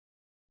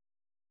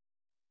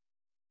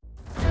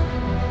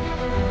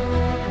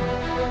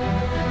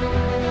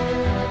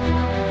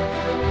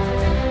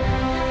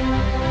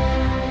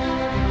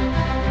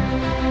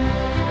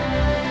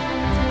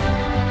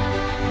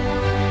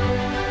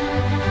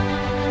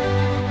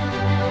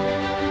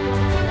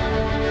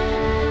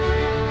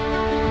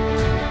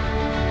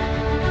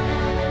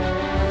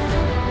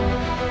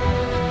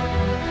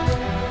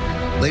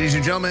Ladies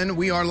and gentlemen,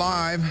 we are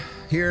live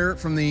here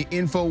from the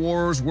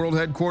InfoWars World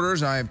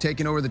Headquarters. I have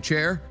taken over the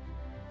chair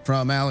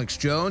from Alex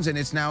Jones, and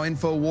it's now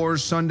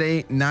InfoWars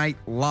Sunday Night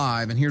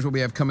Live. And here's what we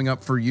have coming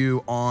up for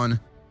you on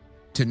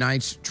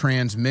tonight's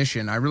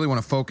transmission. I really want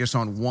to focus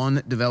on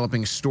one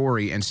developing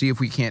story and see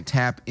if we can't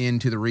tap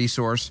into the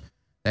resource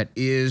that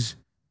is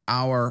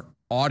our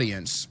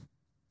audience.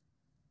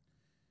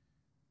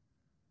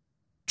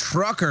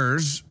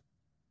 Truckers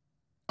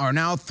are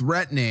now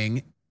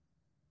threatening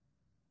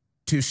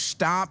to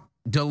stop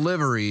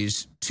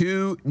deliveries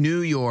to New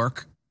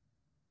York,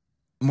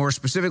 more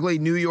specifically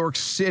New York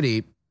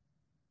City,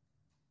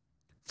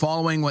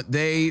 following what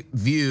they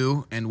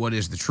view, and what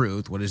is the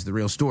truth, what is the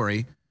real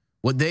story,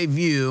 what they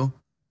view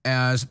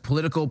as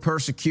political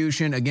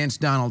persecution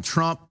against Donald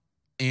Trump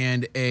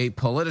and a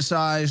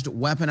politicized,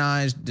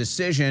 weaponized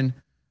decision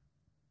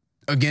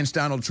against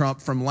Donald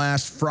Trump from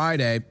last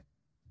Friday,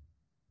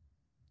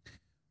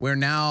 where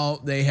now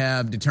they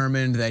have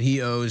determined that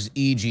he owes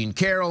E. Jean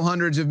Carroll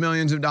hundreds of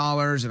millions of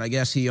dollars, and I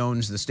guess he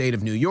owns the state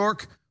of New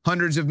York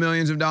hundreds of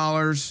millions of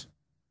dollars.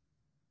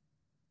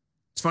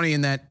 It's funny,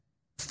 in that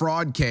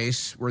fraud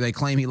case where they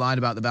claim he lied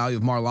about the value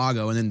of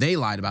Mar-a-Lago, and then they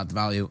lied about the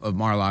value of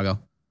Mar-a-Lago,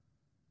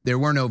 there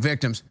were no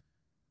victims,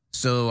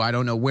 so I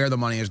don't know where the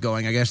money is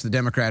going. I guess the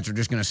Democrats are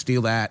just going to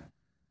steal that.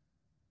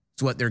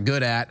 It's what they're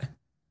good at.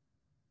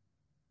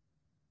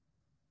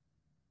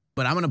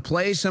 But I'm going to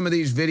play some of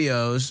these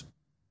videos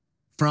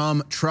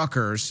from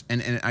truckers,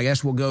 and I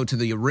guess we'll go to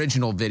the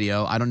original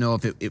video. I don't know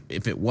if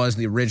it was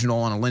the original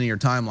on a linear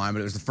timeline,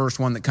 but it was the first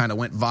one that kind of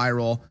went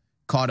viral,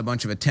 caught a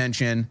bunch of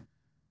attention,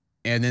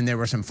 and then there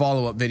were some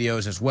follow-up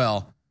videos as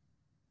well.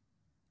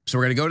 So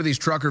we're going to go to these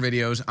trucker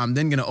videos. I'm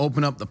then going to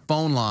open up the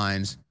phone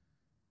lines.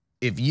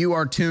 If you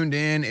are tuned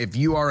in, if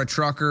you are a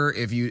trucker,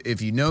 if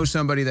you know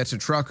somebody that's a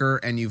trucker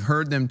and you've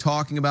heard them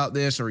talking about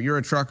this, or you're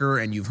a trucker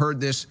and you've heard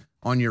this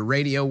on your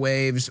radio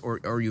waves,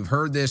 or you've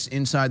heard this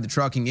inside the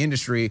trucking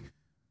industry,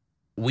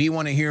 we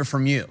want to hear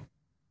from you.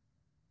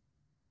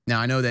 Now,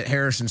 I know that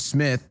Harrison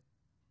Smith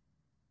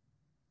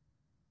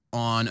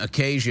on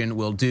occasion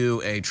will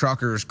do a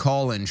truckers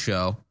call-in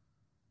show.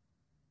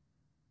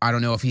 I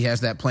don't know if he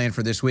has that planned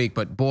for this week,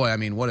 but boy, I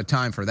mean, what a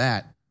time for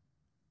that.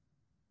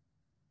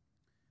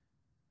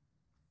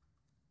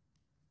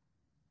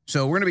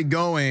 So we're going to be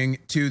going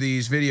to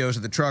these videos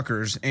of the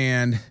truckers,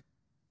 and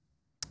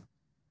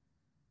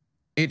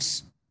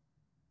it's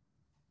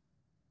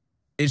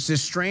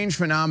this strange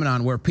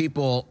phenomenon where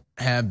people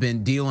have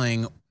been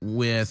dealing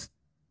with,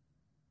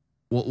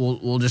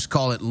 we'll just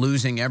call it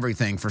losing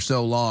everything for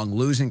so long,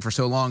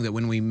 that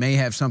when we may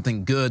have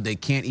something good, they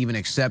can't even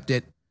accept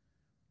it.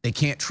 They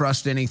can't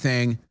trust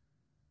anything.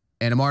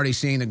 And I'm already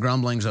seeing the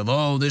grumblings of,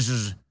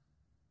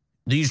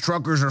 these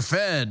truckers are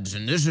feds,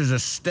 and this is a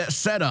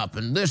setup,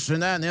 and this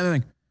and that and the other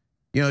thing.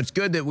 You know, it's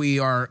good that we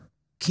are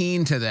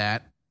keen to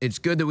that. It's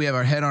good that we have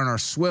our head on our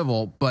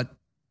swivel, but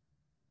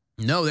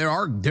no, there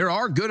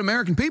are good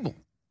American people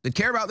that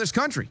care about this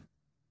country.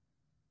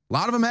 A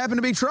lot of them happen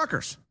to be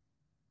truckers.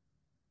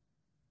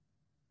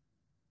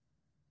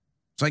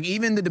 It's like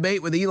even the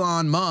debate with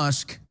Elon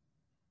Musk.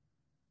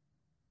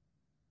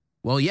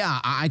 Well, yeah,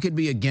 I could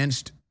be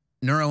against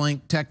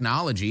Neuralink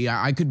technology.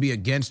 I could be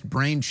against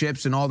brain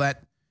chips and all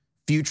that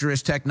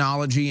futurist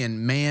technology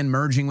and man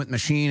merging with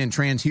machine and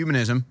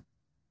transhumanism.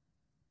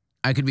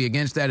 I could be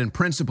against that in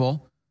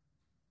principle.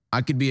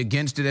 I could be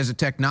against it as a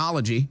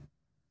technology.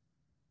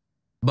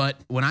 But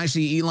when I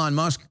see Elon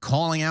Musk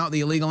calling out the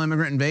illegal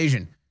immigrant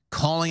invasion,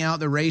 calling out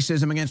the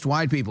racism against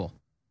white people,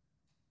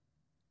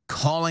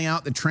 calling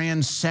out the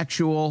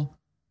transsexual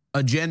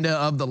agenda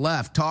of the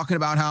left, talking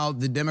about how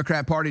the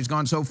Democrat Party's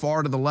gone so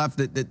far to the left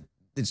that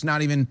it's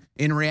not even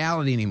in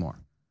reality anymore.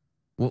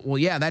 Well,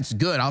 yeah, that's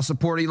good. I'll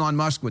support Elon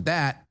Musk with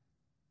that.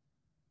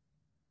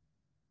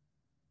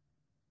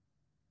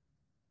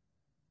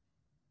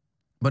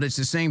 But it's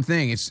the same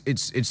thing. It's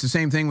the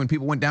same thing when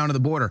people went down to the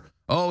border.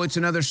 Oh, it's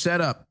another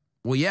setup.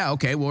 Well, yeah,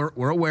 okay,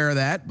 we're aware of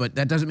that, but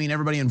that doesn't mean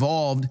everybody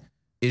involved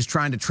is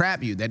trying to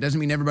trap you. That doesn't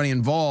mean everybody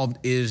involved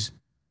is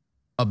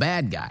a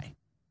bad guy.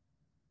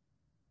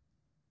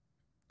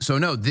 So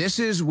no, this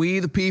is we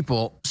the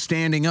people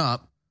standing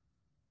up,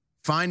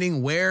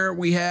 finding where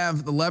we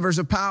have the levers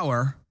of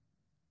power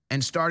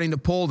and starting to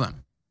pull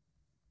them.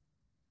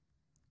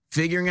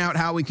 Figuring out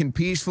how we can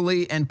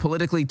peacefully and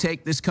politically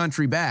take this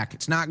country back.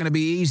 It's not going to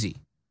be easy.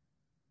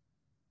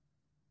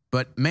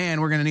 But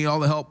man, we're going to need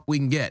all the help we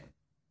can get.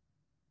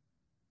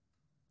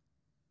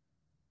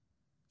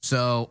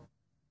 So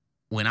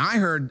when I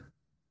heard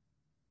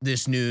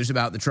this news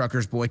about the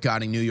truckers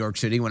boycotting New York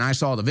City, when I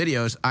saw the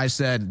videos, I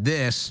said,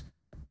 this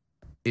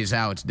is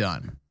how it's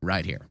done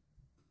right here.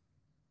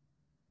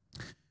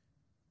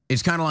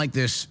 It's kind of like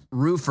this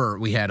roofer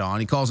we had on.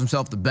 He calls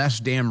himself the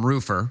best damn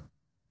roofer,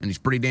 and he's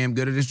pretty damn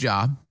good at his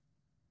job.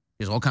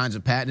 He has all kinds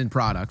of patented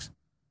products.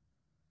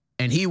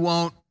 And he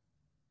won't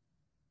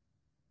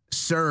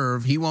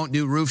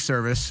do roof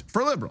service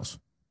for liberals.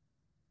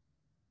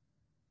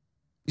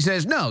 He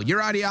says, no,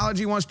 your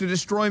ideology wants to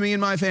destroy me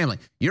and my family.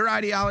 Your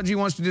ideology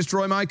wants to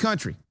destroy my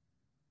country.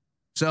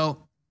 So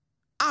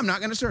I'm not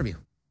going to serve you.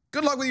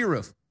 Good luck with your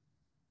roof.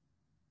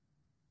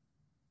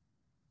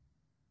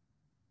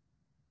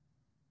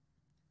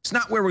 It's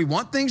not where we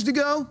want things to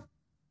go,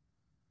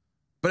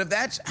 but if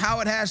that's how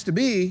it has to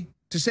be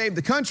to save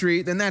the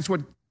country, then that's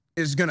what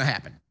is going to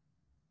happen.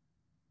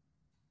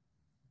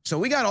 So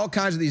we got all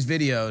kinds of these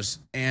videos,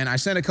 and I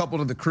sent a couple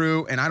to the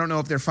crew, and I don't know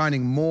if they're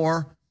finding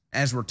more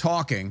as we're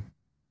talking.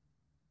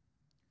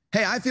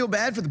 Hey, I feel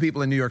bad for the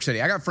people in New York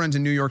City. I got friends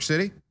in New York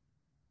City.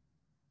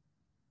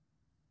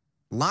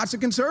 Lots of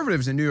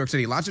conservatives in New York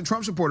City, lots of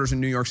Trump supporters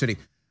in New York City.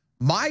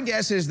 My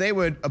guess is they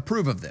would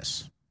approve of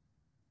this.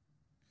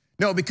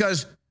 No,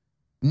 because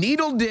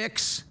needle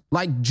dicks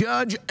like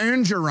Judge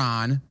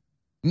Engeron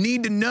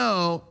need to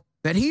know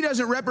that he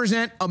doesn't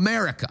represent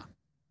America.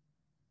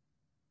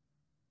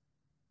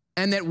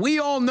 And that we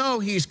all know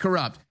he's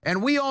corrupt,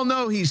 and we all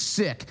know he's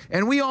sick,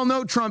 and we all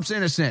know Trump's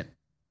innocent.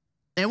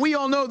 And we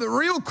all know the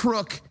real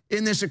crook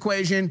in this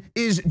equation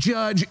is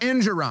Judge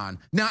Engeron,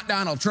 not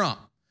Donald Trump.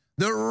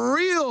 The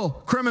real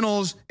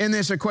criminals in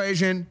this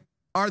equation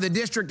are the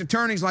district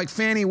attorneys like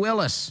Fani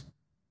Willis,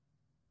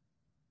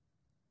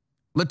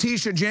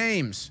 Letitia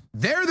James.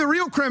 They're the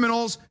real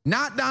criminals,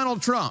 not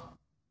Donald Trump.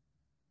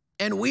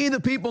 And we, the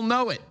people,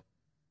 know it.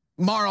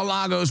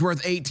 Mar-a-Lago's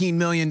worth $18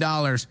 million.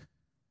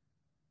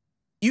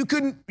 You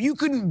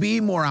couldn't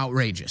be more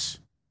outrageous.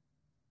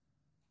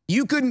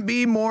 You couldn't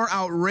be more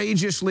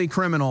outrageously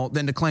criminal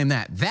than to claim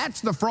that.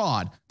 That's the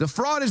fraud. The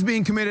fraud is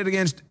being committed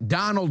against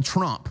Donald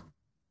Trump.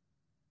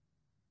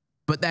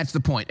 But that's the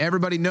point.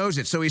 Everybody knows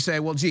it. So we say,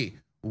 well, gee,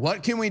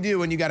 what can we do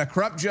when you got a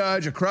corrupt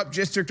judge, a corrupt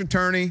district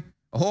attorney,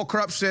 a whole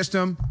corrupt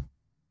system,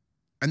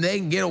 and they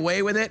can get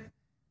away with it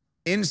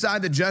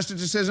inside the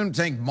justice system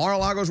saying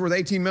Mar-a-Lago's worth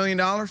 $18 million?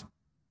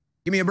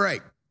 Give me a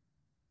break.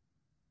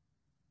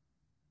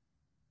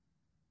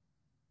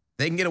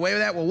 They can get away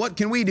with that? Well, what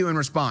can we do in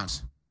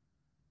response?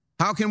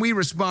 How can we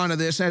respond to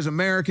this as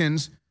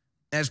Americans,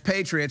 as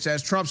patriots,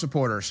 as Trump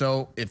supporters?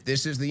 So if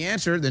this is the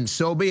answer, then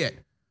so be it.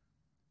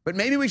 But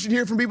maybe we should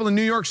hear from people in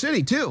New York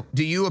City, too.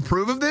 Do you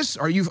approve of this?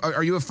 Are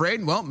you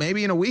afraid? Well,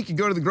 maybe in a week you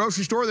go to the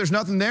grocery store, there's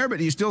nothing there, but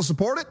do you still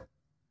support it?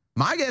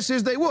 My guess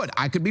is they would.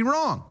 I could be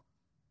wrong.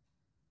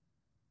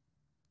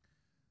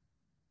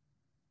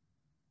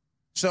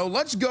 So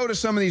let's go to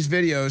some of these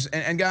videos.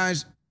 And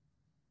guys,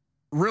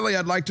 really,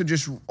 I'd like to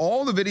just,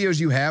 all the videos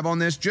you have on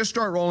this, just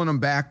start rolling them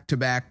back to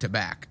back to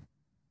back.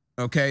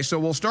 Okay, so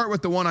we'll start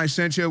with the one I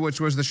sent you,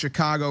 which was the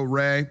Chicago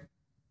Ray,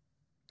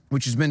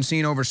 which has been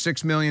seen over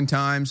 6 million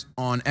times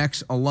on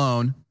X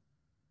alone.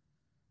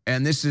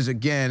 And this is,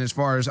 again, as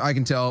far as I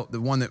can tell, the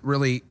one that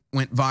really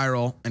went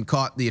viral and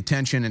caught the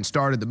attention and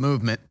started the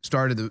movement,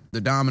 started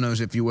the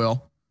dominoes, if you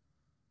will.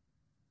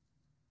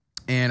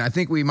 And I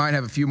think we might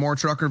have a few more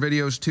trucker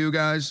videos too,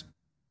 guys.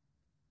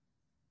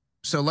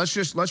 So let's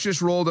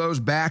just roll those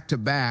back to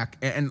back.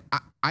 And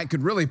I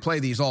could really play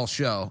these all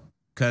show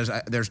because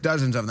there's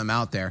dozens of them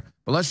out there.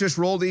 But let's just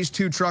roll these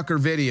two trucker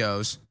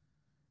videos,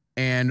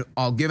 and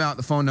I'll give out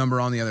the phone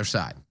number on the other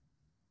side.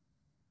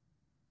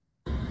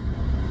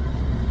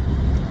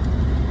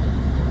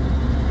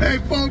 Hey,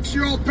 folks,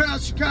 your old pal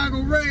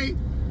Chicago Ray.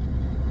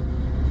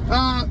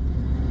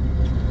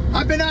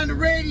 I've been on the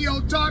radio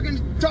talking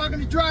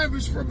to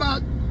drivers for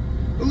about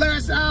the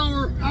last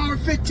hour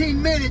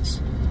 15 minutes.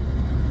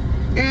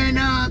 And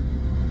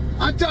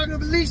I'm talking to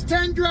at least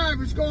 10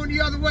 drivers going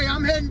the other way.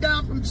 I'm heading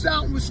down from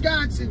Stoughton,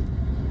 Wisconsin.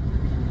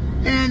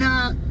 And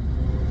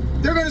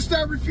they're going to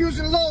start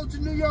refusing loads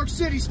in New York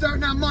City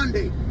starting on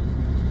Monday.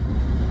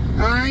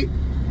 All right?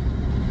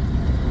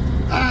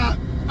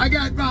 I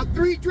got about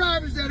 3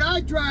 drivers that I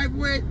drive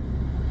with.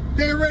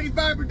 They already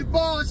vibrated the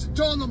boss and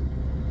told them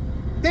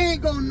they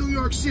ain't going to New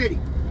York City.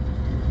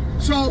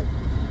 So,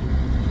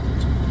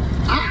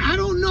 I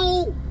don't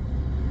know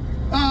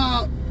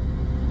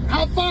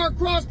how far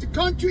across the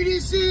country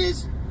this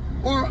is,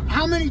 or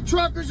how many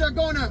truckers are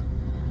going to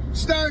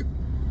start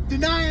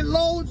denying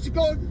loads to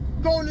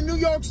going to New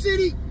York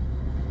City.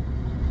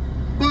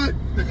 But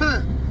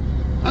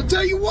I'll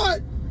tell you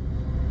what,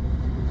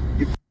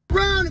 you f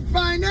around and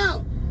find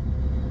out.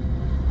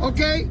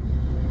 Okay?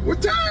 We're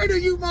tired of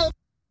you motherfuckers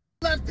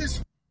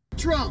leftist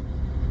Trump.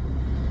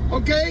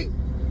 Okay?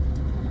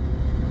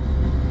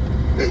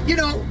 You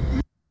know,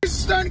 we're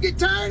starting to get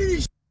tired of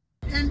this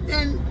shit.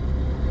 And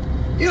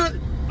you know,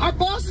 our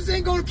bosses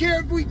ain't gonna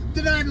care if we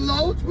deny the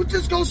loads. We'll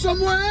just go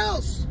somewhere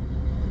else.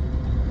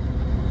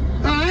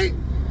 Alright?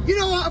 You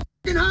know how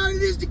fucking hard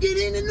it is to get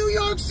into New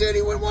York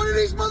City with one of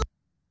these motherfuckers?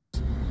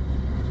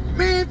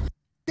 Man,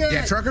 that.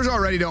 Yeah, truckers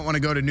already don't want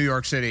to go to New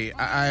York City.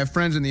 I have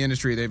friends in the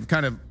industry. They've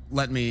kind of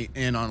let me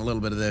in on a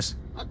little bit of this.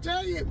 I'll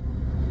tell you.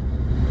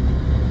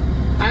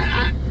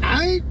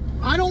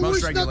 I don't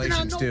wish nothing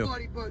on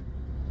nobody, but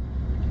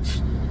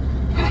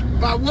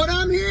by what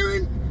I'm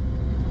hearing,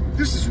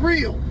 this is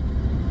real.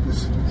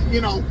 This,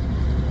 you know,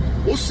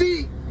 we'll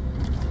see.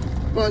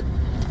 But,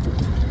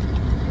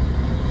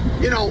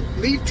 you know,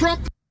 leave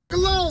Trump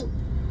alone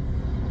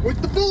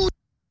with the bullshit.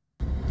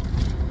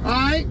 All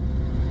right?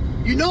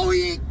 You know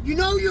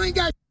you ain't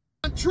got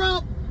on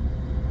Trump,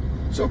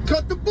 so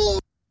cut the bull.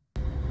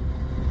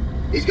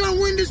 He's going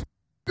to win this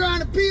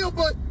on appeal,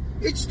 but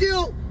it's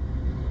still,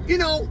 you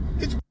know,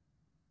 it's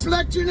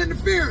election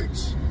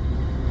interference.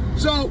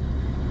 So,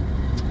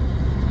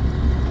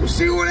 we'll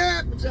see what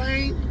happens. I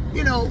ain't,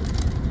 you know,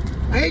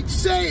 I hate to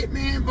say it,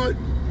 man, but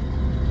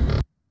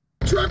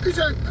truckers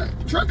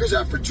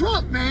are for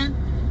Trump, man.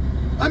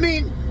 I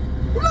mean,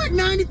 we're like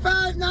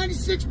 95,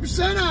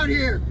 96% out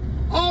here.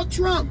 All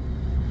Trump.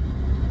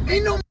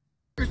 Ain't no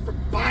for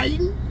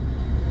Biden.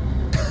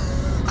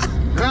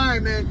 All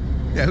right, man.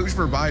 Yeah, who's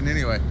for Biden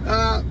anyway?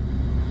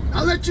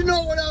 I'll let you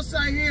know what else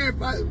I hear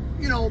by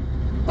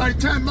the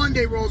time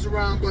Monday rolls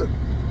around, but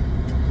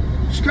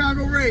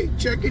Chicago Ray,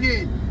 check it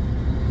in.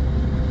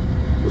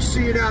 We'll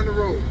see you down the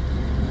road.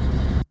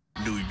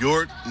 New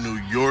York, New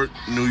York,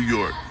 New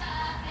York.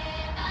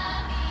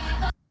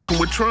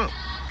 With Trump.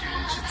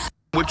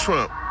 With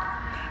Trump.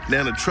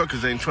 Now the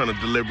truckers ain't trying to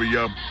deliver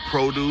y'all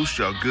produce,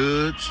 y'all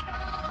goods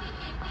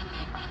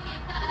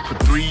for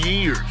 3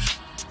 years.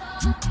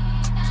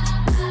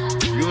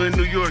 You in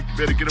New York, you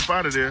better get up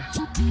out of there.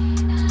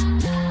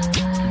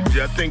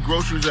 Yeah, I think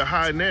groceries are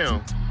high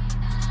now.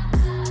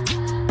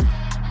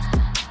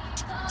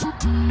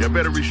 Y'all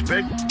better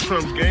respect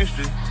Trump's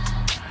gangster,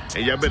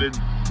 and y'all better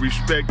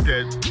respect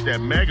that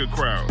MAGA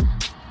crowd.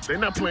 They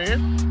not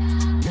playing.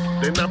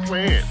 They not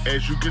playing.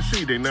 As you can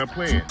see, they not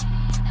playing.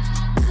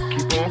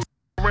 Keep on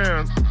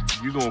around.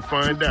 You gonna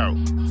find out,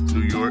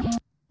 New York.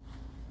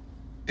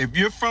 If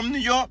you're from New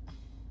York,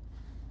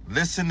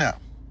 listen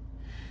up.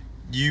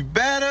 You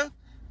better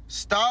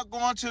start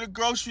going to the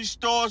grocery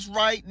stores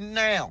right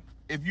now.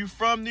 If you're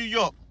from New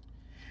York,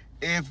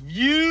 if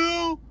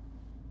you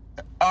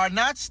are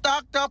not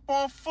stocked up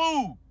on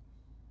food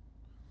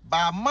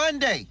by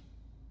Monday,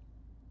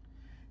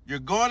 you're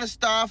going to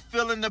start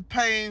feeling the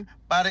pain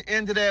by the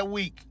end of that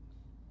week.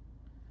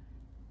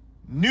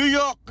 New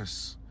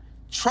Yorkers,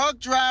 truck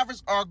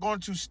drivers are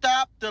going to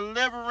stop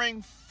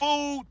delivering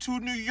food to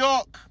New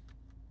York.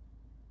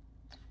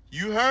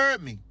 You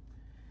heard me.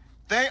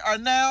 They are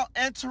now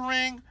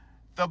entering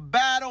the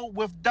battle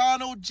with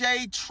Donald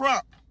J.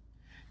 Trump.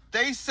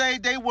 They say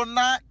they will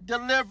not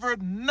deliver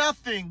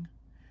nothing,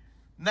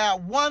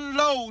 not one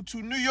load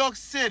to New York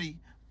City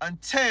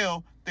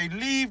until they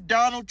leave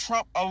Donald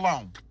Trump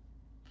alone.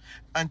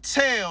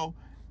 Until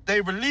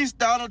they release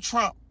Donald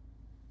Trump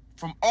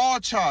from all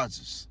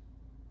charges.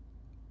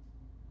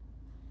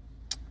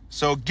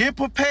 So get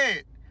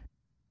prepared.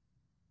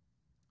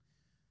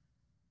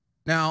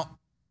 Now,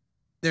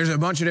 there's a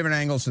bunch of different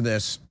angles to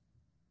this,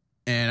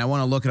 and I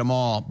want to look at them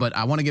all, but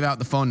I want to give out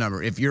the phone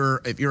number. If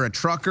you're a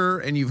trucker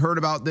and you've heard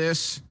about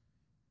this,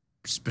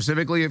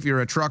 specifically if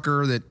you're a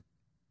trucker that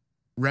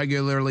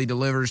regularly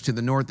delivers to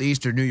the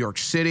Northeast or New York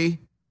City,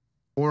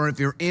 or if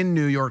you're in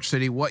New York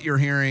City, what you're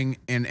hearing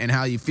and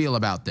how you feel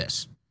about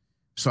this.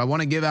 So I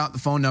want to give out the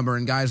phone number,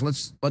 and guys,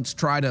 let's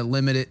try to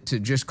limit it to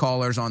just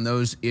callers on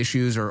those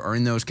issues or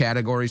in those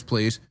categories,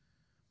 please.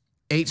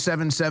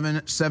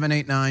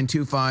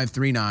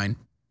 877-789-2539.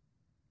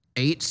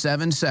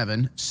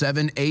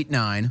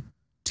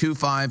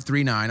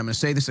 877-789-2539. I'm going to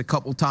say this a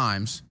couple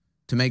times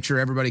to make sure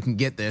everybody can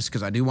get this,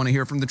 because I do want to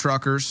hear from the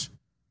truckers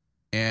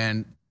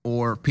and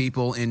or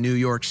people in New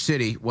York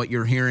City what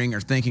you're hearing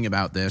or thinking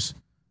about this.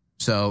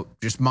 So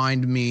just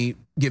mind me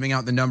giving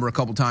out the number a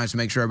couple times to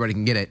make sure everybody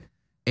can get it.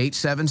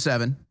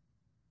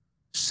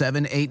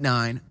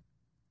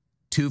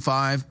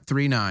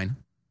 877-789-2539.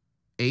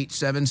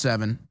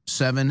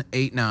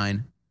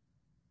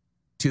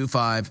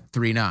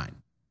 877-789-2539.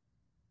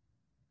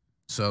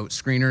 So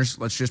screeners,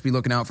 let's just be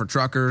looking out for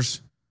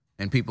truckers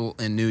and people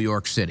in New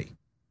York City.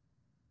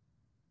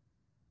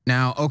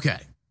 Now, okay.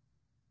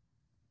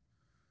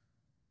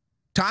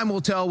 Time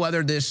will tell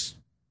whether this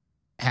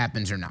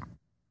happens or not.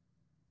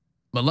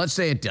 But let's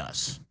say it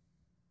does.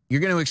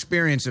 You're going to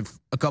experience a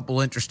couple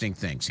interesting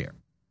things here.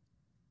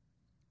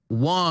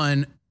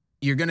 One,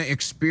 you're going to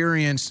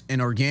experience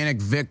an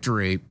organic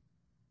victory,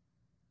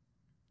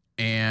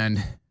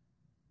 and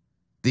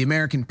the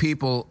American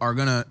people are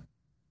going to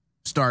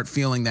start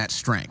feeling that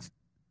strength.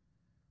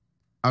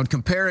 I would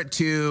compare it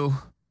to,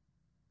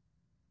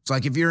 it's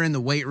like if you're in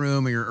the weight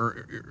room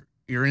or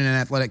you're in an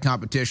athletic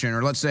competition,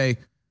 or let's say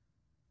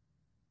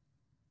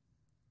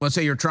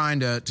you're trying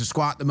to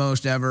squat the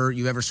most ever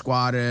you ever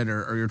squatted,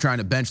 or you're trying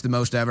to bench the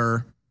most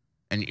ever,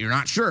 and you're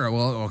not sure.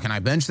 Well, can I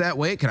bench that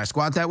weight? Can I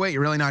squat that weight?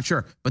 You're really not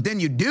sure. But then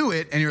you do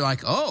it, and you're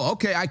like, oh,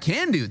 okay, I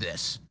can do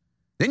this.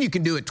 Then you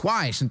can do it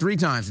twice and 3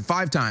 times and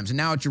 5 times, and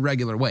now it's your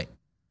regular weight.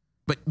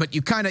 But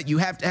you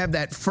have to have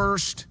that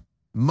first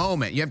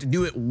moment. You have to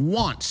do it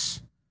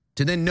once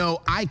to then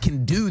know I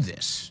can do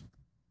this.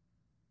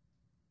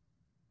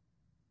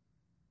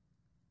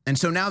 And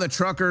so now the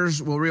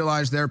truckers will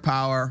realize their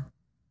power,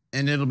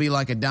 and it'll be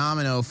like a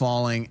domino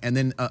falling, and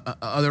then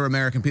other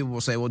American people will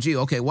say, well, gee,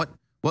 okay, what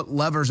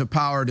levers of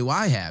power do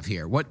I have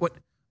here? What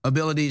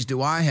abilities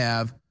do I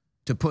have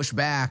to push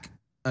back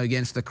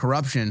against the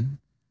corruption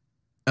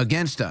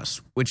against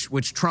us,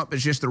 which Trump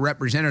is just the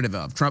representative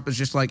of? Trump is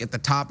just like at the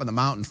top of the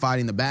mountain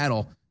fighting the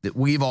battle that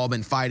we've all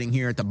been fighting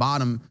here at the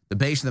bottom, the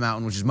base of the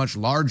mountain, which is much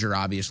larger,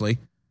 obviously.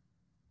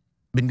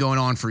 been going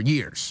on for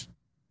years.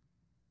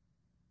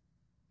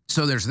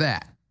 So there's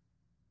that.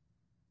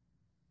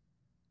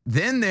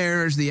 Then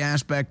there's the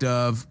aspect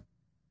of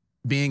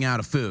being out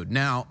of food.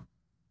 Now,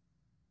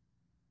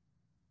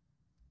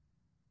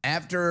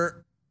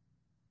 after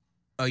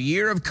a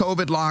year of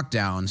COVID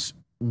lockdowns,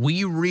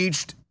 we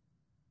reached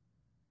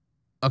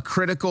a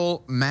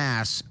critical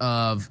mass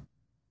of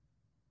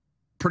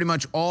pretty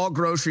much all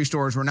grocery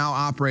stores were now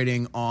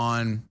operating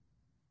on,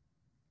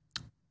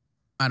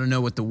 I don't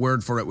know what the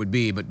word for it would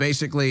be, but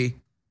basically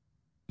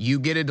you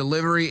get a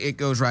delivery, it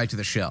goes right to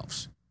the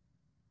shelves.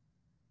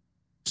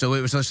 So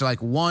it was just like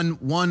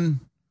one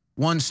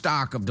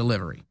stock of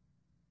delivery.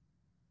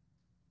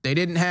 They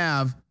didn't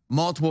have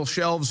multiple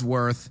shelves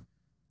worth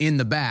in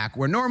the back,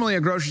 where normally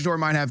a grocery store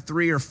might have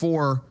 3 or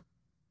 4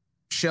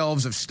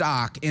 shelves of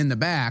stock in the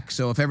back.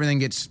 So if everything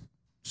gets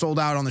sold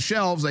out on the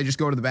shelves, they just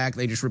go to the back,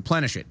 they just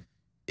replenish it.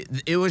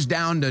 It was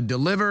down to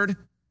delivered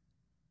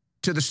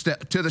to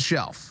the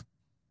shelf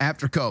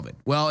after COVID.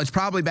 Well, it's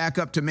probably back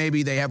up to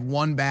maybe they have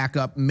 1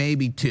 backup,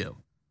 maybe 2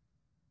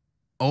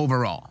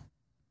 overall.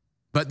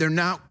 But they're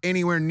not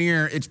anywhere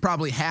near, it's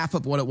probably half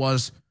of what it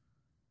was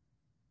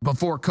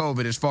before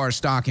COVID as far as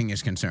stocking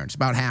is concerned. It's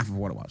about half of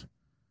what it was.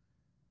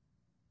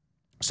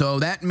 So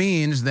that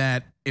means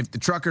that if the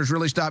truckers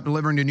really stop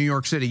delivering to New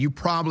York City, you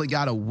probably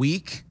got a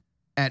week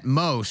at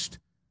most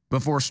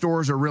before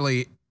stores are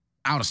really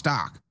out of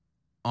stock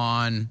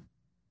on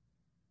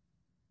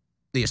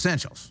the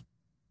essentials.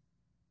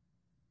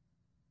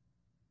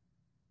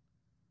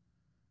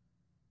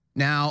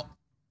 Now,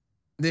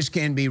 this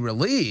can be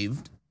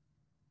relieved.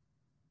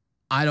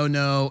 I don't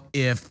know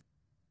if,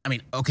 I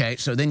mean, okay,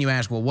 so then you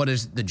ask, well, what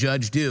does the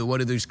judge do? What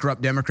do these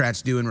corrupt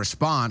Democrats do in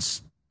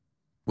response?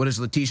 What does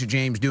Letitia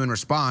James do in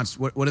response?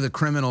 What do the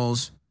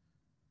criminals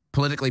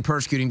politically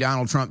persecuting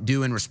Donald Trump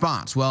do in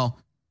response? Well,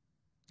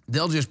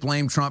 they'll just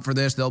blame Trump for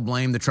this. They'll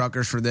blame the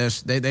truckers for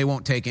this. They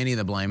won't take any of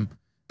the blame.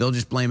 They'll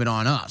just blame it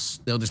on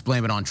us. They'll just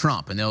blame it on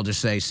Trump. And they'll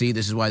just say, see,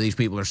 this is why these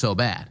people are so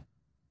bad.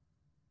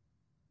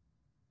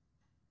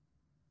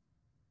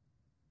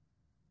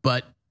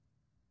 But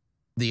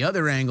the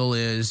other angle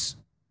is,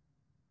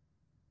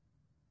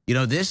 you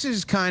know, this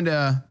is kind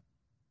of,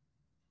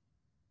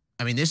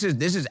 I mean, this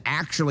is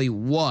actually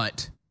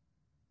what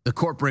the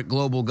corporate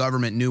global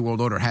government New World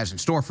Order has in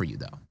store for you,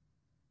 though.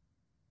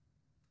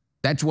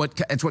 That's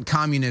what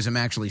communism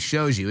actually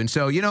shows you. And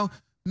so, you know,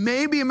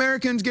 maybe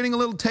Americans getting a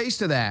little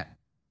taste of that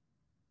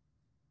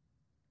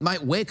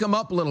might wake them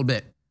up a little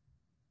bit.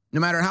 No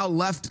matter how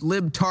left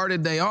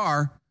libtarded they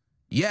are,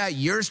 yeah,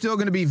 you're still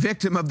going to be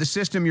victim of the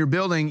system you're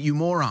building, you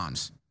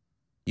morons.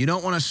 You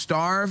don't want to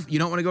starve. You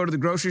don't want to go to the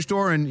grocery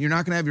store and you're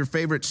not going to have your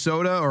favorite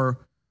soda or,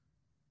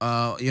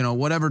 you know,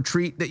 whatever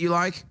treat that you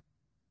like.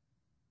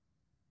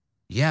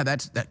 Yeah,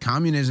 that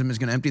communism is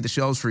going to empty the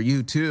shelves for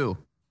you too.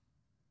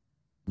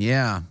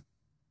 Yeah.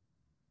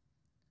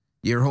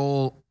 Your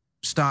whole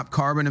stop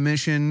carbon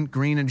emission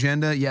green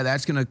agenda, yeah,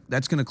 that's going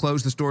to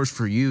close the stores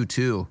for you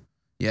too.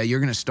 Yeah, you're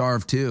going to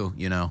starve too,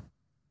 you know.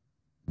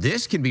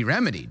 This can be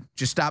remedied.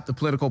 Just stop the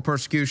political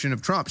persecution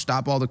of Trump.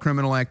 Stop all the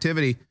criminal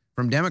activity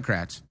from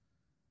Democrats.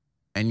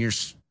 And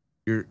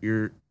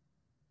your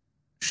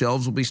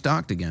shelves will be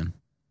stocked again.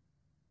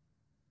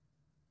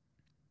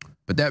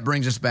 But that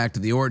brings us back to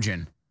the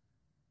origin.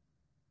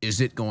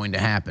 Is it going to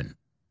happen?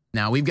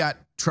 Now, we've got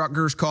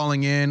truckers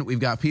calling in. We've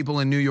got people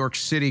in New York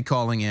City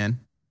calling in.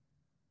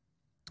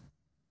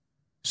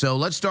 So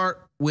let's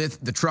start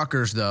with the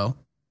truckers, though.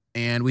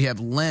 And we have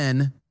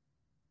Len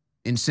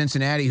in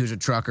Cincinnati who's a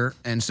trucker.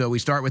 And so we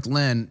start with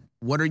Len.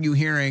 What are you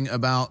hearing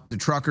about the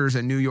truckers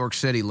in New York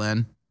City,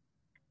 Len?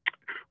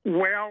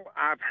 Well,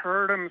 I've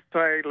heard them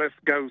say, let's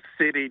go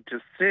city to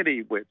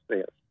city with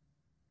this.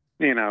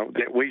 You know,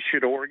 that we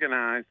should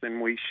organize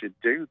and we should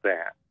do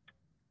that.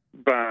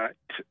 But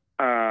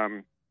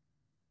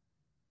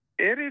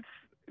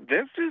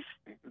this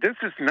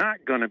is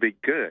not going to be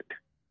good.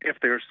 If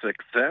they're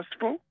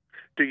successful,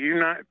 do you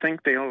not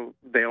think they'll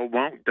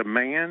want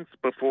demands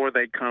before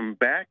they come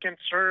back and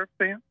serve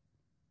them?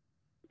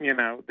 You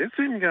know, this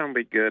isn't going to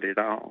be good at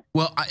all.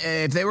 Well,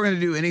 if they were going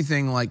to do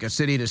anything like a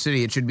city to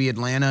city, it should be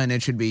Atlanta and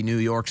it should be New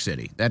York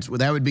City. That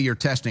would be your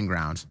testing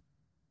grounds.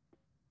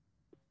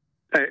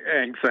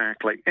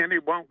 Exactly. And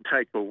it won't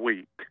take a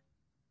week.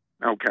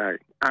 Okay.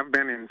 I've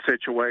been in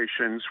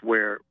situations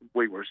where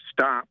we were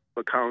stopped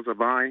because of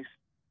ICE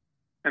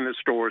and the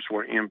stores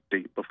were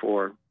empty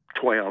before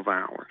 12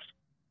 hours.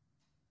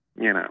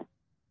 You know.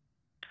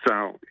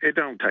 So it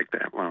don't take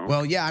that long.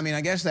 Well, yeah, I mean,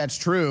 I guess that's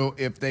true.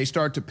 If they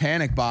start to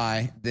panic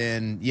buy,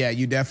 then, yeah,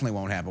 you definitely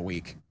won't have a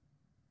week.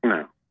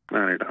 No,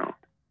 not at all.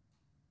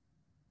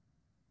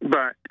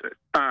 But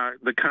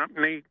the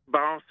company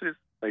bosses,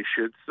 they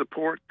should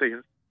support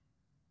this.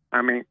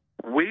 I mean,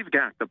 we've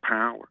got the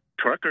power.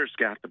 Truckers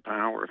got the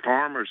power.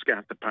 Farmers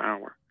got the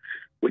power.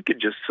 We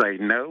could just say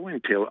no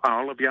until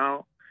all of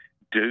y'all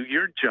do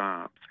your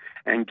jobs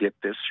and get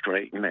this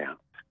straightened out.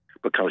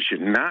 Because you're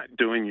not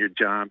doing your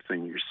jobs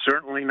and you're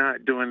certainly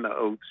not doing the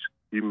oaths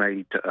you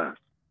made to us.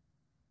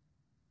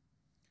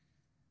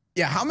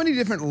 Yeah, how many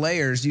different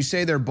layers? You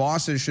say their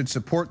bosses should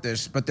support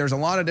this, but there's a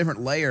lot of different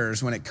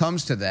layers when it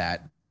comes to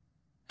that.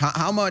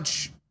 How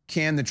much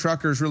can the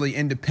truckers really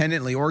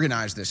independently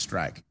organize this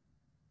strike?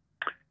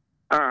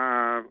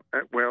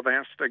 Well,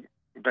 that's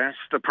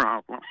the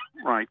problem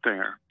right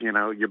there. You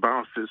know, your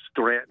bosses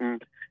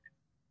threatened,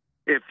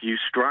 if you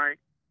strike,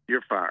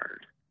 you're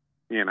fired.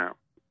 You know,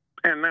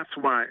 and that's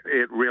why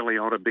it really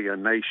ought to be a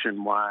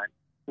nationwide.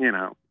 You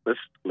know, let's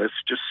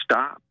just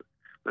stop.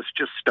 Let's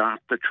just stop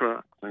the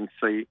trucks and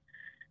see.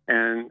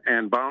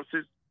 And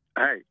bosses,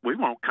 hey, we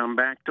won't come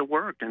back to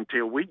work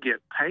until we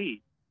get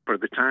paid for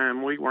the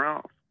time we were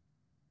off.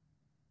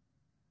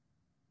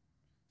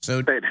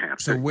 So they'd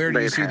have so to. Where do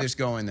you They'd see have this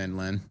going then,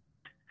 Len?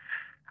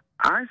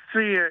 I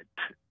see it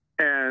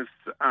as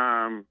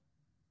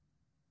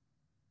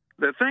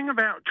the thing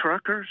about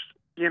truckers,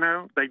 you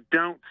know, they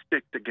don't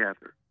stick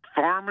together.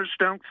 Farmers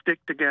don't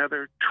stick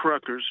together.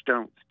 Truckers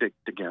don't stick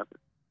together.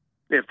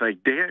 If they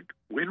did,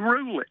 we'd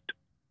rule it,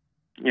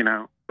 you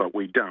know, but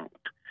we don't.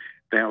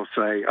 They'll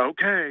say,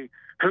 okay,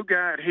 who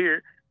got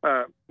here,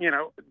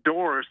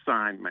 door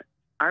assignment.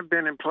 I've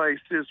been in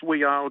places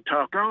we all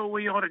talk, oh,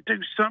 we ought to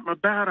do something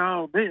about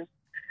all this.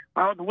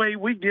 All the way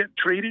we get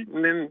treated,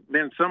 and then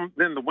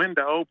the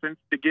window opens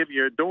to give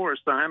you a door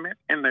assignment,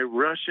 and they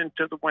rush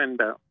into the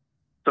window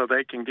so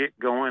they can get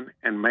going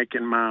and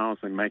making miles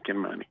and making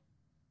money.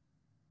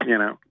 You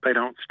know, they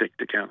don't stick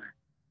together.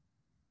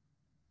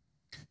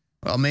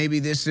 Well, maybe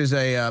this is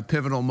a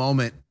pivotal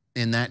moment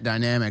in that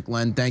dynamic.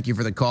 Len, thank you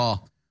for the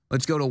call.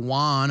 Let's go to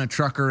Juan, a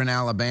trucker in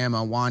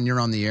Alabama. Juan, you're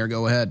on the air.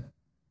 Go ahead.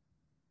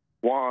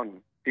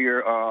 Juan,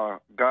 here,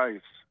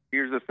 guys,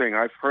 here's the thing.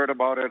 I've heard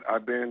about it.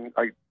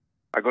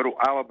 I go to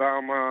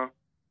Alabama,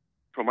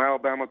 from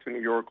Alabama to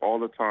New York all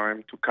the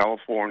time, to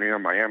California,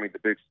 Miami, the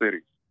big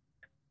cities.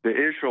 The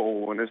issue,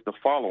 Owen, is the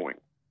following.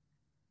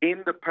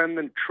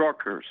 Independent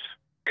truckers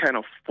can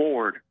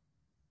afford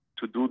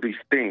to do these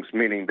things,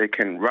 meaning they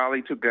can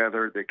rally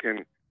together, they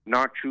can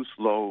not choose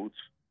loads,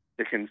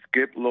 they can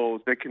skip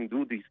loads, they can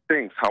do these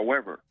things.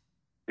 However,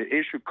 the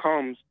issue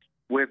comes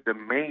with the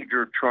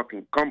major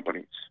trucking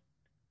companies.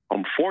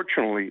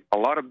 Unfortunately, a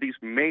lot of these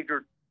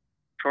major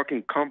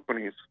trucking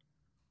companies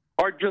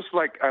are just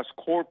like as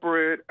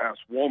corporate as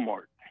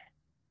Walmart.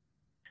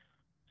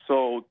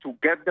 So to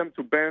get them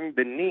to bend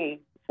the knee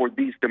for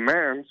these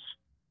demands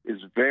is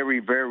very,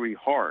 very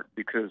hard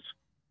because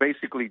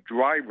basically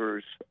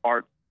drivers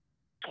are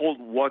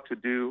told what to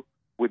do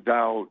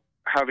without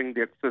having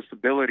the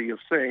accessibility of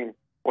saying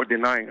or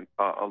denying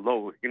a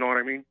load. You know what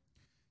I mean?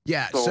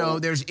 Yeah, so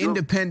there's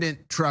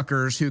independent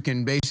truckers who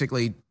can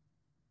basically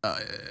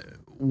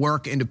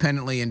work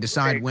independently and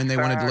decide when they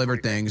want to deliver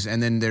things.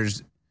 And then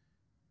there's,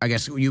 I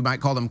guess you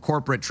might call them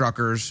corporate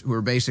truckers who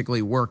are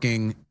basically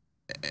working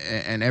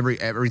and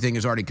everything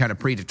is already kind of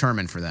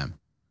predetermined for them.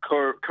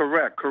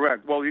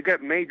 Correct. Well, you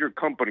get major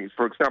companies.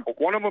 For example,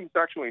 one of them is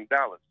actually in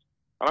Dallas.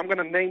 I'm going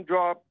to name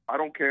drop. I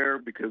don't care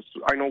because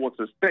I know what's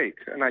at stake.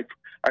 And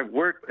I've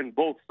worked in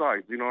both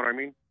sides. You know what I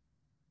mean?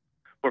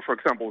 But, for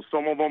example,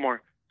 some of them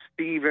are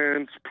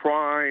Stevens,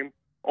 Prime,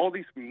 all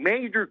these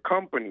major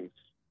companies.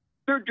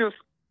 They're just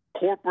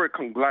corporate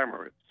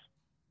conglomerates.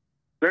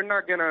 They're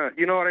not going to,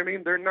 you know what I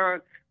mean? They're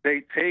not.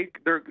 They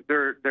take their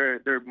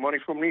money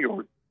from New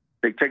York.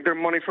 They take their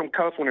money from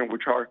California,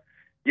 which are,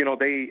 you know,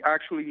 they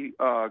actually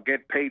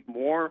get paid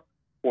more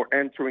for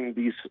entering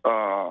these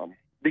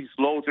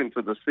loads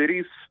into the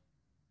cities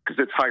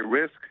because it's high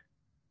risk.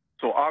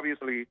 So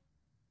obviously,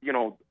 you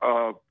know,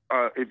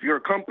 if you're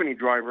a company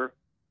driver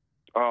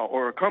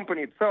or a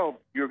company itself,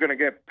 you're going to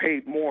get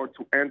paid more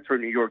to enter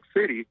New York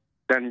City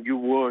than you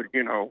would,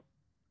 you know,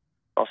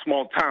 a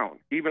small town,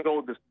 even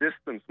though the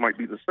distance might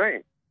be the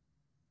same.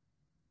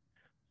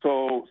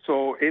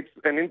 So it's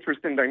an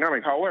interesting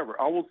dynamic. However,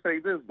 I will say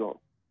this, though.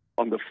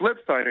 On the flip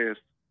side is,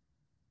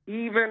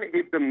 even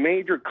if the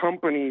major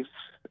companies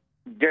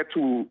get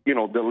to, you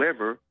know,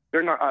 deliver,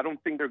 I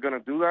don't think they're going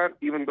to do that,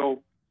 even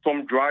though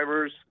some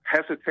drivers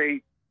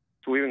hesitate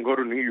to even go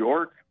to New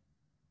York.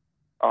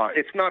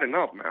 It's not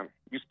enough, man.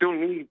 You still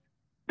need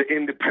the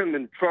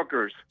independent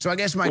truckers. So I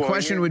guess my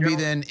question would be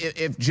then,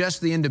 if just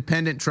the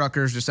independent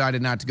truckers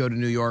decided not to go to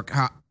New York,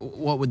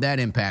 what would that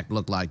impact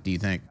look like, do you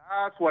think?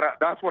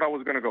 That's what I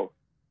was going to go.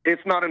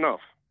 It's not enough.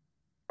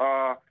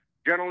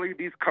 Generally,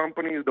 these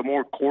companies, the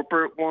more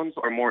corporate ones,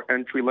 are more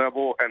entry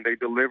level, and they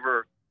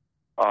deliver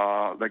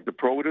like the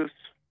produce.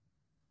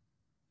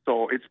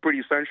 So it's pretty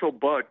essential,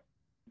 but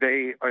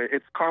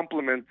it's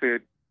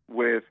complemented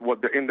with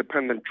what the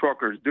independent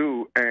truckers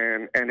do,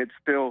 and it's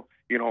still,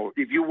 you know,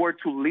 if you were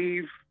to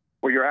leave,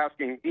 or you're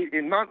asking,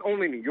 in not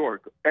only New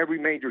York, every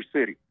major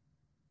city,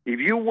 if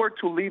you were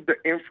to leave the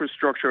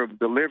infrastructure of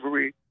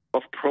delivery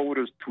of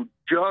produce to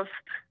just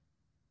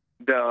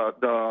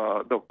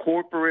the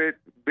corporate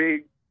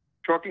big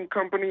trucking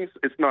companies,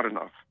 it's not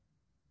enough.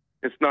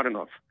 It's not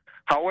enough.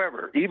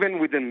 However, even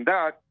within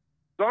that,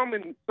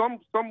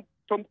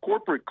 some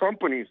corporate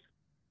companies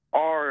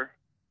are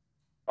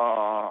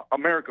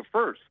America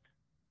first.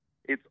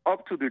 It's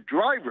up to the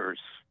drivers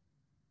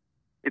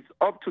It's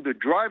up to the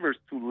drivers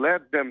to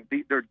let them,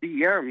 their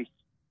DMs,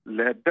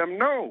 let them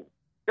know.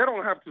 They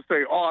don't have to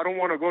say, oh, I don't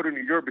want to go to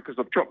New York because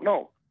of Trump.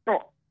 No,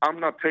 I'm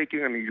not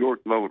taking a New York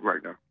load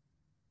right now.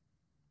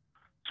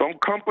 Some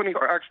companies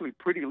are actually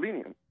pretty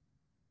lenient.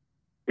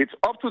 It's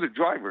up to the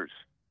drivers,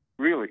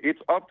 really. It's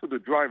up to the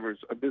drivers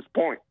at this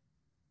point.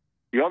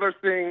 The other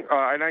thing,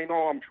 and I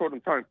know I'm short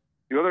on time,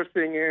 the other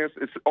thing is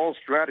it's all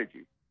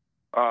strategy.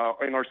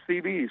 In our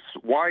CBs,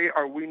 why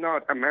are we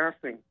not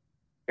amassing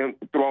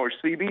through our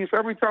CBs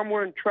every time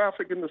we're in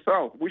traffic in the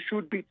South? We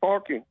should be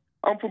talking.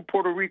 I'm from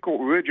Puerto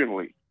Rico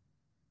originally.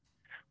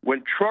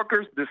 When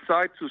truckers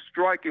decide to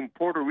strike in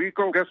Puerto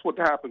Rico, guess what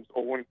happens,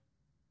 Owen?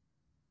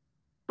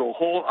 The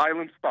whole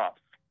island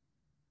stops.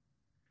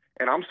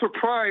 And I'm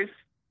surprised.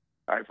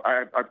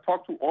 I've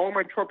talked to all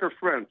my trucker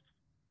friends.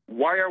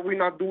 Why are we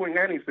not doing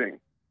anything?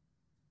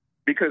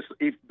 Because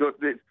if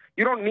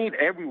you don't need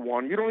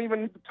everyone, you don't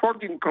even need the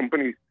trucking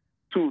companies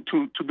to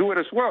do it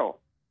as well.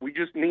 We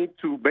just need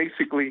to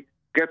basically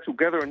get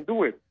together and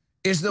do it.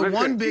 Is the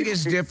one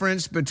biggest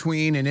difference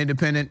between an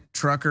independent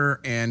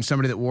trucker and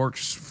somebody that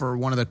works for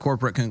one of the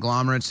corporate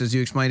conglomerates, as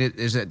you explained it,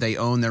 is that they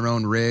own their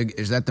own rig?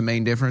 Is that the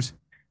main difference?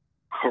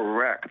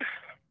 Correct.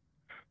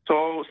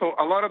 So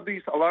a lot of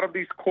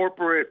these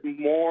corporate,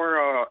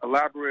 more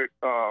elaborate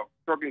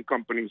trucking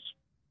companies,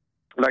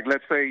 like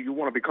let's say you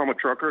want to become a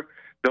trucker,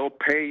 they'll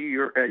pay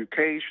your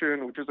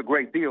education, which is a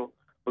great deal,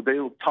 but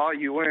they'll tie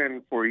you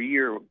in for a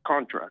year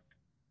contract.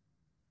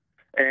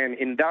 And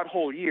in that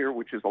whole year,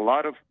 which is a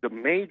lot of the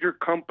major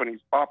companies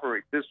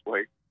operate this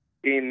way,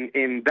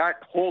 in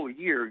that whole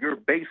year, you're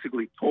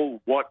basically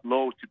told what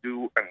load to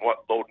do and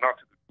what load not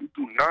to do. You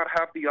do not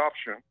have the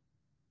option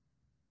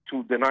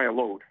to deny a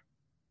load.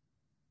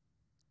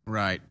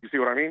 Right. You see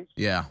what I mean?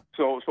 Yeah.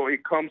 So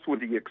it comes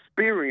with the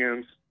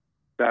experience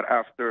that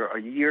after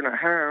a year and a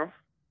half,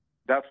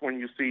 that's when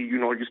you see,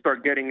 you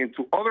start getting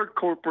into other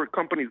corporate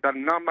companies that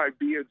not might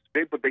be as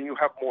big, but then you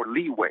have more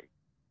leeway.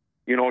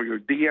 Your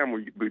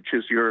DM, which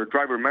is your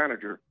driver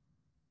manager,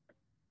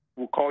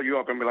 will call you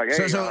up and be like,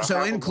 hey.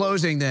 So in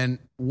closing, then,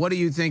 what do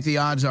you think the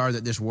odds are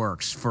that this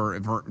works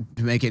to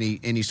make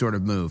any sort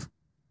of move?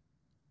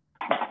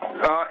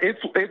 It's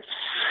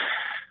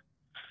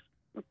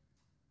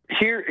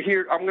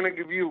here. I'm going to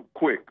give you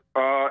quick.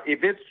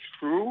 If it's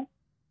true,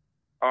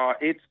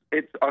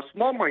 it's a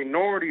small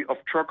minority of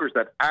truckers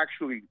that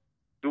actually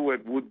do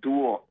it would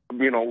do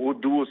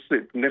a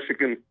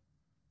significant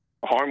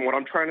harm. What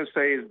I'm trying to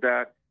say is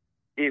that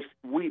if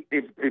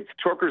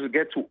truckers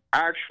get to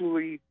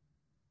actually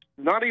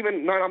I'm not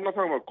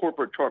talking about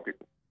corporate trucking.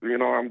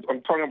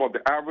 I'm talking about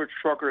the average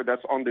trucker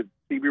that's on the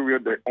CB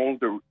rig that owns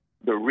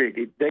the rig.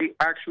 If they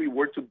actually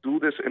were to do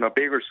this in a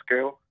bigger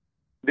scale,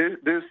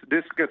 this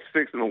gets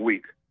fixed in a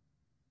week.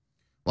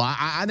 Well,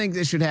 I think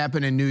this should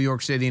happen in New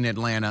York City and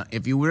Atlanta.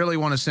 If you really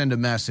want to send a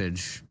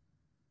message,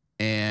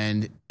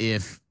 and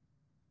if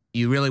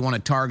you really want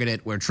to target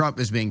it where Trump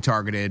is being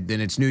targeted, then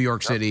it's New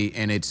York City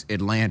and it's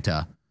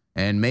Atlanta.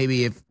 And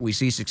maybe if we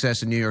see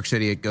success in New York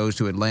City, it goes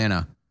to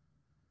Atlanta.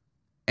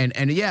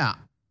 And yeah,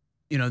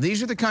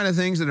 these are the kind of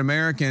things that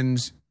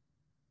Americans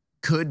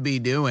could be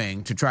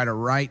doing to try to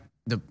right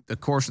the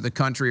course of the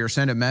country or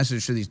send a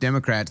message to these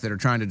Democrats that are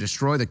trying to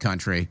destroy the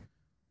country.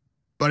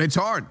 But it's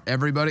hard.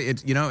 Everybody,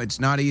 it's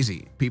not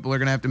easy. People are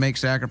going to have to make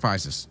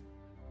sacrifices.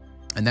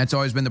 And that's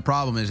always been the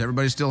problem, is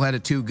everybody still had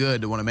it too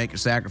good to want to make a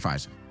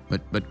sacrifice.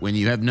 But when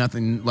you have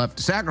nothing left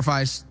to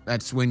sacrifice,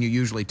 that's when you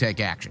usually take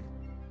action.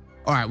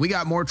 All right, we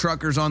got more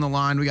truckers on the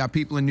line. We got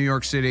people in New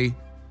York City.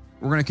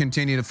 We're going to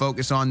continue to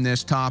focus on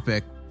this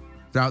topic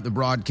throughout the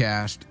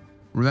broadcast.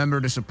 Remember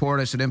to support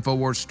us at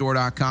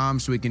InfoWarsStore.com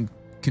so we can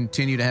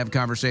continue to have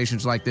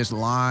conversations like this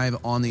live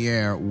on the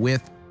air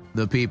with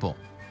the people.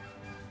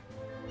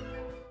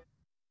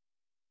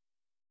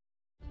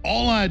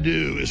 All I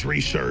do is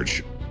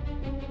research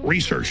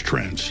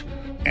trends,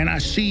 and I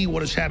see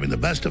what is having the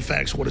best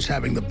effects, what is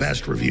having the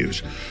best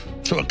reviews.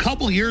 So a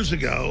couple years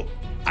ago,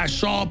 I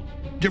saw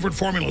different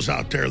formulas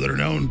out there that are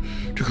known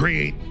to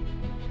create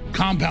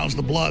compounds in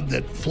the blood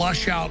that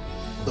flush out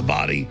the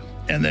body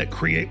and that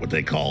create what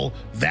they call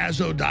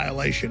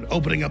vasodilation,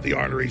 opening up the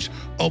arteries,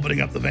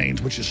 opening up the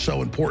veins, which is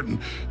so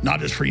important, not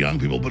just for young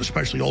people, but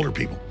especially older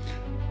people.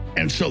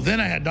 And so then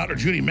I had Dr.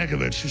 Judy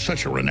Mikovits, who's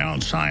such a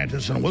renowned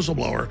scientist and a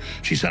whistleblower.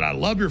 She said, I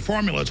love your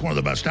formula. It's one of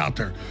the best out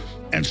there.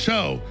 And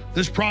so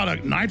this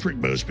product, Nitric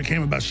Boost,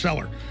 became a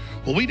bestseller.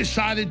 Well, we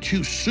decided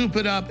to soup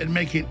it up and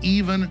make it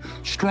even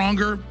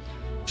stronger.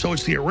 So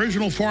it's the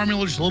original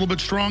formula, just a little bit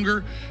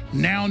stronger.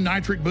 Now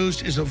Nitric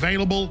Boost is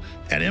available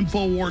at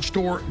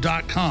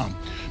InfoWarsStore.com.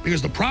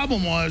 Because the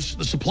problem was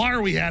the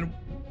supplier we had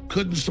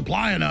couldn't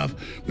supply enough.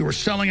 We were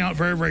selling out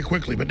very, very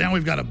quickly. But now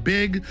we've got a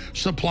big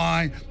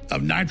supply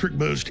of Nitric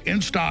Boost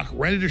in stock,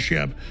 ready to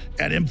ship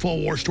at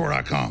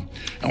InfoWarsStore.com.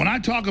 And when I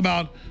talk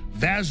about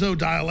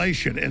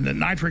vasodilation, and the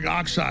nitric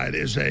oxide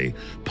is a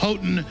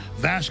potent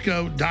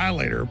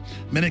vasodilator,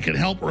 and it can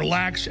help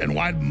relax and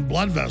widen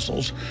blood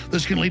vessels.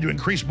 This can lead to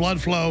increased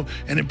blood flow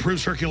and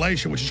improved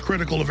circulation, which is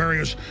critical to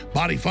various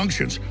body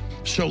functions.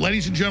 So,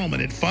 ladies and gentlemen,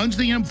 it funds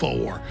the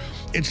InfoWar.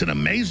 It's an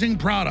amazing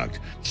product.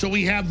 So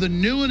we have the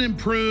new and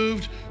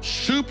improved,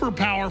 super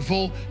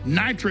powerful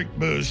Nitric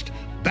Boost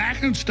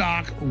back in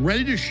stock,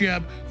 ready to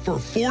ship for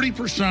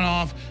 40%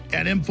 off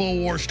at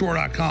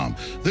InfoWarsStore.com.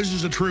 This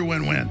is a true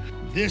win-win.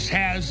 This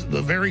has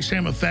the very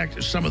same effect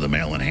as some of the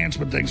male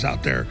enhancement things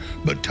out there,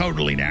 but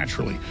totally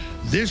naturally.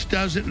 This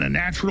does it in a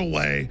natural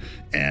way,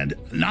 and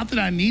not that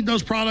I need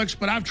those products,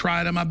 but I've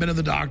tried them. I've been to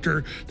the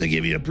doctor. They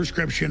give you a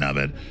prescription of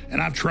it,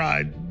 and I've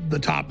tried the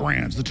top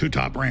brands, the 2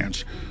 top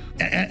brands.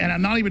 And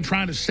I'm not even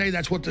trying to say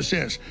that's what this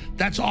is.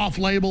 That's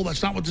off-label.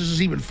 That's not what this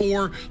is even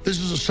for. This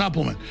is a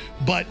supplement.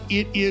 But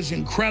it is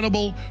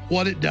incredible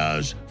what it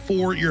does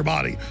for your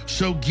body.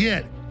 So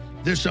get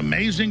this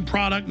amazing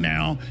product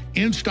now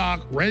in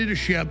stock, ready to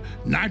ship.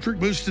 Nitric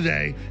Boost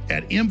today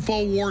at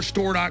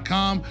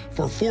InfoWarsStore.com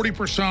for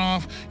 40%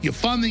 off. You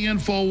fund the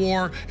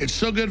InfoWar. It's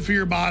so good for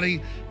your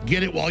body.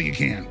 Get it while you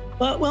can.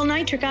 Well,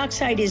 nitric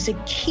oxide is a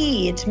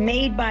key. It's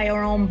made by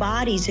our own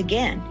bodies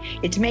again.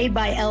 It's made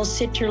by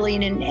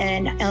L-citrulline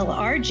and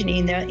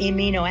L-arginine, the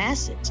amino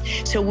acids.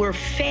 So we're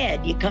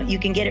fed. You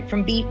can get it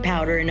from beet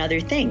powder and other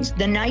things.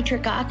 The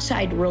nitric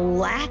oxide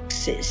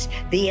relaxes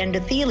the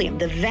endothelium,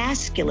 the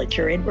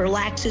vasculature. It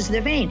relaxes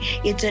the vein.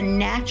 It's a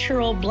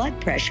natural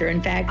blood pressure.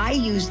 In fact, I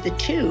use the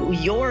 2,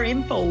 your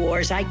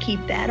InfoWars. I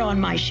keep that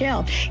on my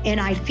shelf, and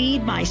I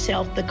feed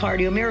myself the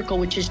Cardio Miracle,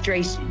 which is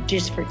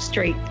just for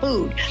straight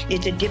food.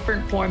 It's a different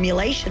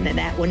formulation than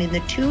that one, and the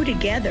 2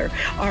 together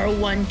are a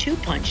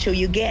 1-2 punch. So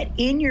you get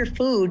in your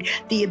food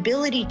the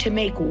ability to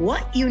make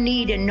what you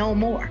need and no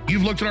more.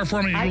 You've looked at our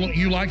formula.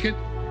 You like it?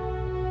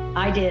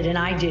 I did, and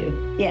I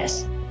do.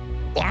 Yes.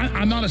 Well,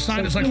 I'm not a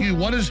scientist like you.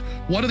 What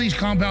do these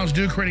compounds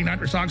do creating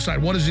nitrous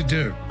oxide? What does it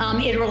do?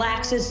 It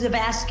relaxes the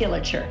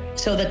vasculature.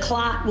 So the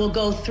clot will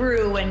go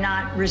through and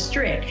not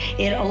restrict.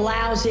 It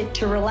allows it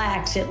to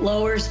relax. It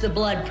lowers the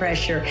blood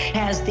pressure,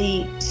 has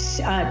the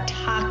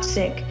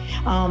toxic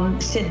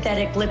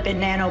synthetic lipid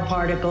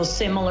nanoparticles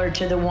similar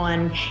to the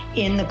one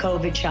in the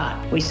COVID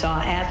shot. We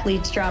saw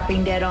athletes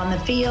dropping dead on the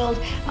field,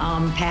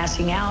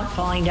 passing out,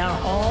 falling down,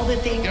 all the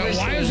things. Yeah,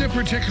 why is it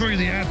particularly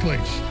the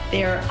athletes?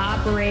 They're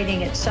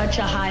operating at such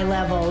a high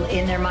level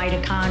in their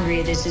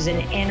mitochondria. This is an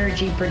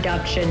energy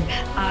production,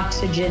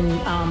 oxygen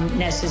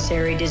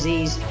necessary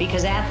disease,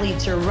 because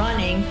athletes are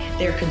running,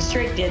 they're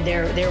constricted,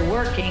 they're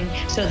working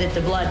so that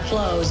the blood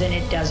flows, and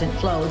it doesn't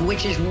flow,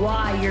 which is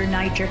why your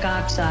nitric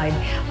oxide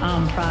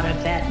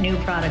product, that new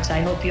products,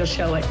 I hope you'll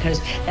show it, because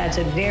that's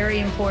a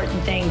very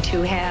important thing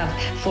to have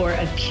for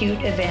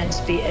acute events.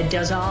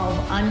 Dissolve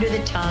under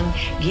the tongue,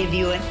 give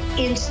you an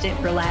instant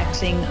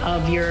relaxing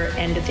of your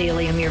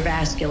endothelium, your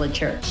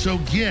vasculature. So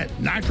get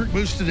Nitric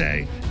Boost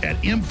today at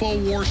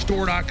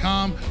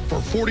InfoWarsStore.com for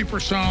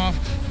 40%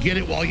 off. Get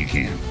it while you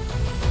can.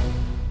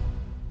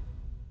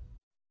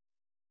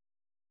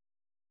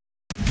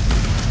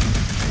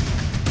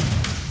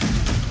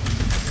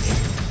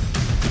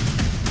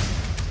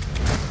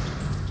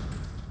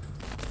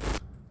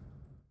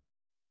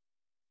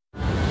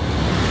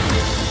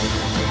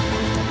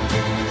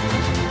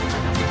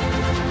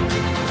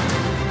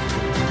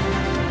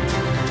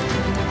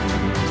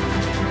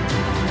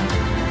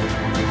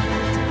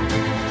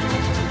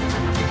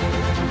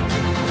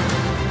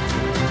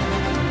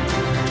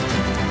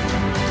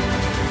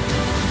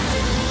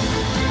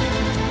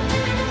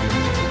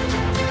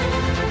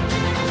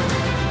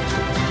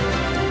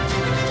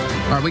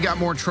 All right, we got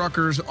more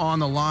truckers on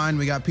the line.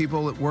 We got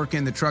people that work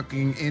in the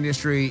trucking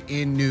industry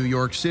in New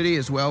York City,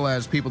 as well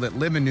as people that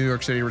live in New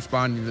York City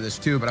responding to this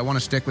too. But I want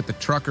to stick with the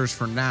truckers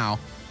for now.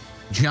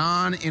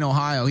 John in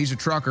Ohio, he's a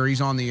trucker.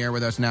 He's on the air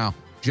with us now.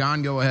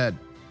 John, go ahead.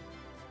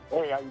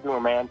 Hey, how you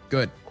doing, man?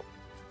 Good.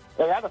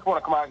 Hey, I just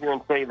want to come out here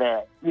and say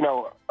that, you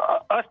know,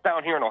 us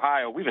down here in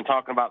Ohio, we've been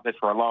talking about this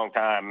for a long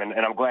time, and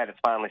I'm glad it's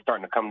finally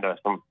starting to come to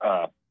some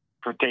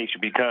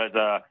fruition, because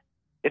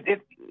this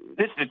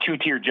is a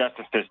two-tier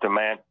justice system,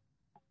 man.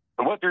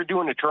 And what they're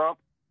doing to Trump,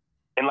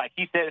 and like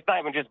he said, it's not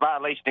even just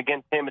violation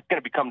against him. It's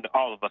going to become to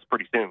all of us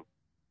pretty soon.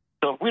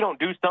 So if we don't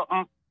do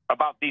something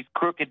about these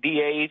crooked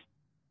DAs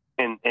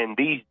and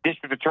these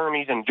district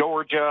attorneys in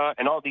Georgia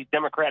and all these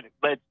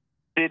Democratic-led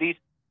cities,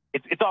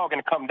 it's all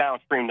going to come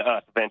downstream to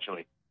us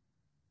eventually.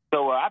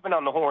 So I've been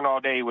on the horn all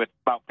day with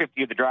about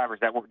 50 of the drivers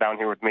that work down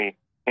here with me,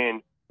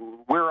 and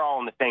we're all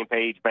on the same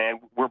page,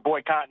 man. We're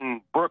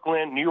boycotting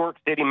Brooklyn, New York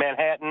City,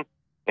 Manhattan,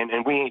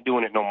 and we ain't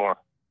doing it no more.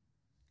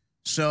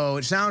 So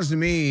it sounds to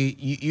me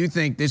you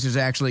think this is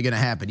actually going to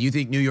happen. You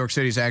think New York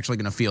City is actually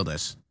going to feel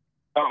this?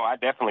 Oh, I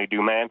definitely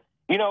do, man.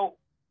 You know,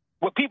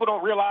 what people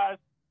don't realize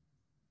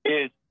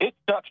is it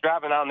sucks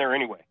driving down there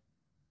anyway.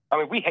 I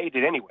mean, we hate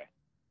it anyway.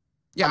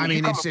 Yeah, I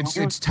mean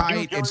it's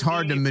tight. It's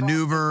hard to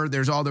maneuver.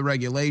 There's all the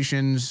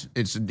regulations.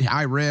 It's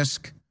high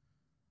risk.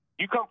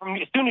 You come from,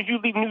 as soon as you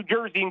leave New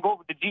Jersey and go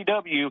over to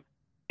GW,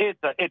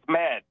 it's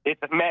mad.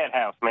 It's a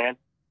madhouse, man.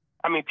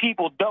 I mean,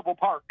 people double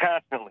park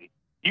constantly.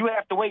 You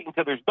have to wait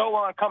until there's no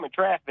oncoming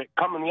traffic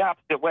coming the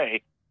opposite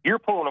way. You're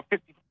pulling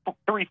a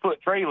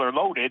 53-foot trailer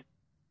loaded.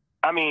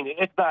 I mean,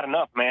 it's not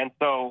enough, man.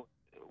 So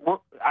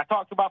I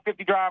talked to about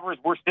 50 drivers.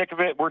 We're sick of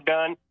it. We're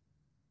done.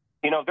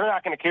 You know, they're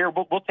not going to care.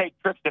 We'll take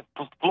trips to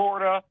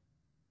Florida.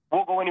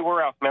 We'll go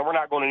anywhere else, man. We're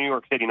not going to New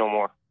York City no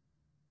more.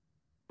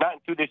 Not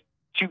until this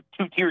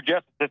two-tier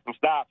justice system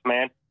stops,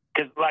 man.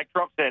 Because like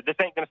Trump said, this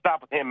ain't going to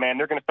stop with him, man.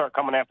 They're going to start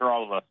coming after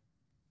all of us.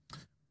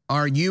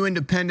 Are you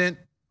independent?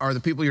 Are the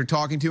people you're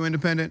talking to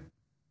independent?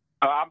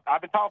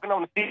 I've been talking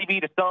on the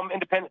CB to some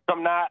independent,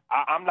 some not.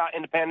 I'm not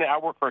independent. I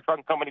work for a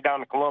trucking company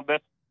down in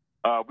Columbus.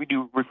 We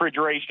do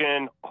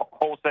refrigeration,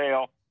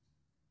 wholesale.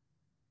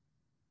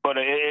 But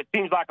it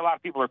seems like a lot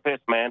of people are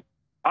pissed, man.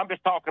 I'm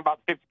just talking about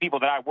the 50 people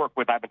that I work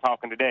with. I've been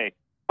talking today.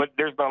 But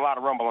there's been a lot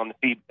of rumble on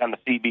the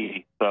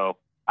CB. So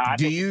I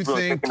think it's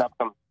really picking up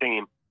some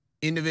steam.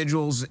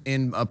 Individuals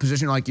in a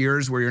position like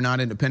yours where you're not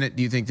independent,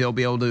 do you think they'll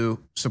be able to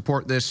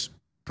support this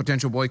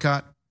potential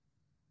boycott?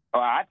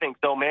 I think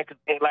so, man.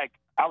 Because like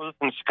I was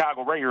listening to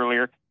Chicago Ray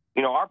earlier.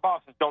 You know, our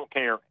bosses don't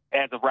care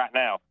as of right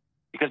now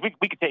because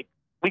we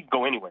can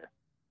go anywhere.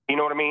 You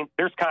know what I mean?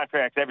 There's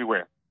contracts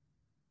everywhere.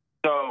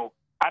 So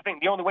I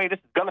think the only way this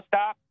is going to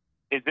stop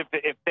is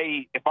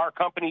if our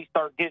companies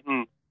start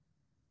getting,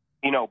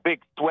 you know,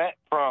 big sweat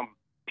from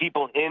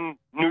people in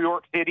New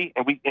York City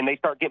and they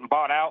start getting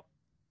bought out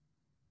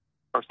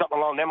or something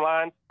along them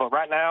lines. But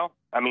right now,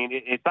 I mean,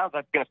 it sounds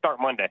like it's going to start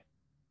Monday.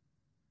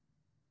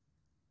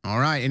 All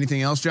right.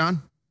 Anything else,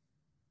 John?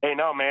 Hey,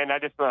 no, man. I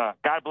just God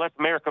bless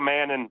America,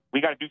 man, and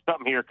we got to do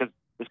something here because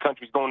this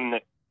country's going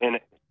in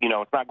you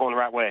know, it's not going the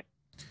right way.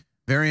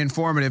 Very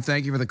informative.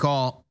 Thank you for the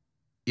call.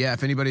 Yeah,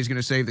 if anybody's going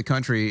to save the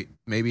country,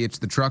 maybe it's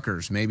the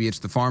truckers, maybe it's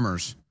the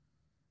farmers.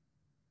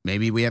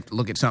 Maybe we have to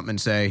look at something and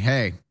say,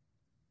 hey,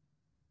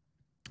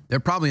 they're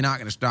probably not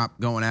going to stop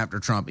going after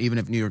Trump, even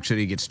if New York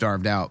City gets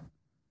starved out.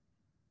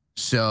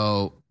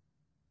 So,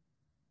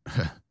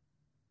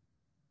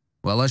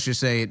 well, let's just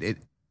say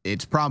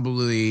it's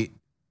probably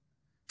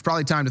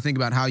time to think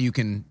about how you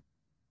can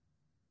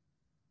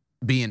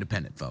be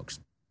independent, folks.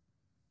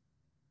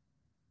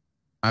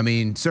 I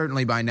mean,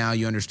 certainly by now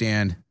you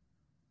understand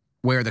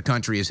where the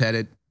country is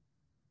headed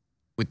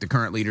with the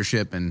current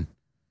leadership and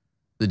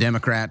the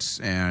Democrats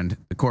and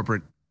the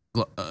corporate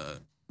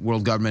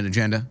world government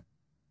agenda.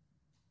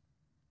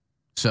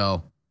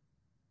 So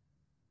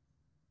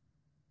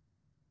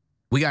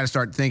we got to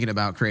start thinking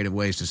about creative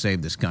ways to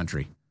save this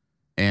country.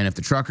 And if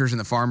the truckers and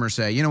the farmers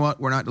say, you know what,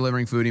 we're not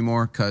delivering food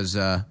anymore because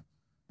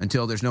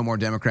until there's no more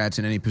Democrats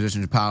in any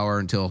positions of power,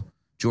 until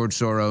George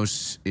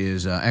Soros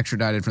is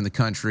extradited from the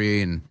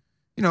country and,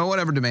 you know,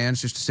 whatever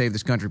demands just to save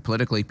this country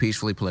politically,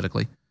 peacefully,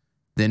 politically,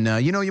 then,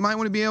 you know, you might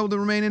want to be able to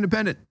remain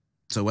independent.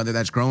 So whether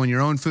that's growing your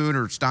own food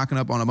or stocking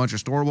up on a bunch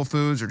of storable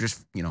foods or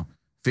just, you know,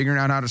 figuring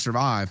out how to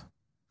survive.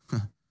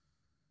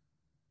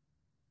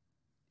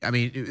 I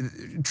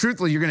mean,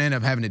 truthfully, you're going to end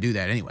up having to do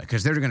that anyway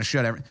because they're going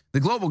to the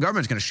global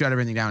government's going to shut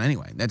everything down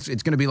anyway. It's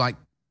going to be like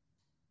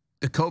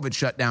the COVID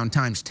shutdown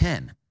times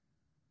 10.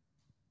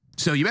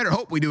 So you better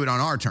hope we do it on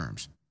our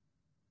terms.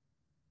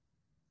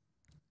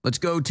 Let's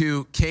go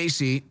to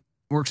Casey,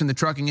 works in the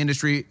trucking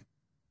industry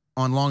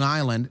on Long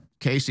Island.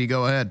 Casey,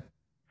 go ahead.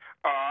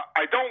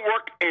 I don't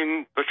work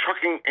in the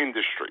trucking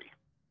industry,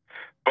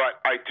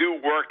 but I do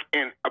work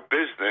in a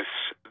business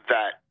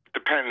that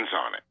depends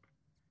on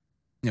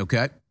it.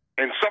 Okay.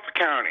 In Suffolk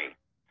County,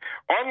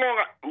 on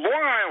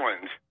Long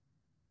Island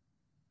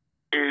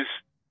is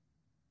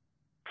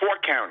 4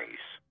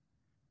 counties: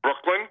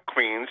 Brooklyn,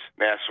 Queens,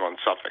 Nassau, and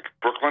Suffolk.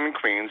 Brooklyn and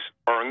Queens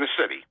are in the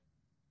city,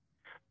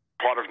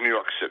 part of New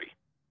York City.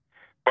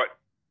 But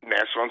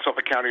Nassau and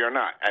Suffolk County are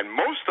not. And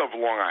most of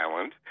Long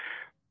Island,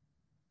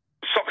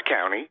 Suffolk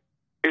County,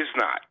 is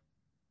not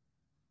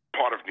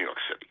part of New York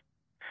City.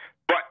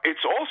 But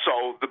it's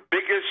also the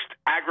biggest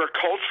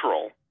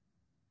agricultural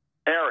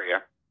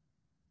area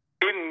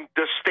in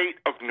the state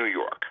of New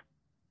York.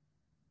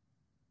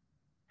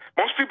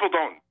 Most people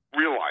don't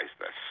realize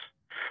this.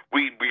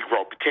 We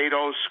grow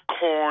potatoes,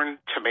 corn,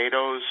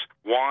 tomatoes,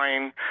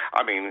 wine.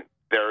 I mean,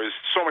 there's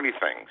so many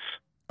things.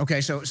 Okay,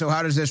 so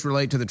how does this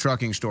relate to the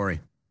trucking story?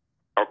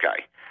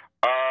 Okay.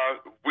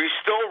 We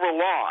still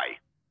rely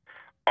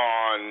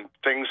on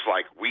things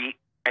like wheat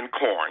and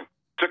corn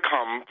to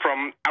come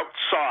from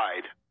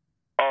outside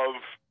of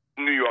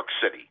New York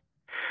City.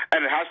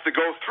 And it has to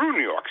go through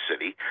New York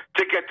City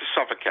to get to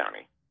Suffolk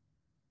County.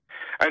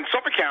 And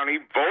Suffolk County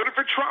voted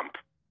for Trump.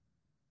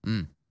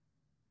 We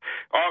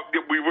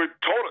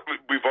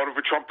voted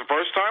for Trump the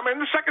first time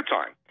and the second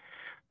time.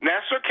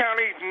 Nassau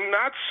County,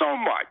 not so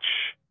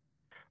much.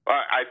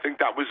 I think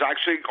that was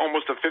actually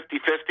almost a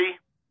 50-50.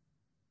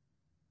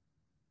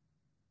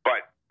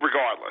 But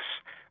regardless,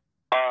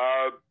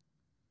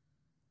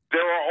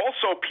 there are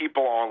also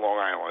people on Long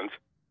Island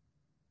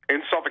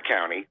in Suffolk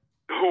County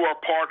who are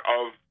part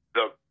of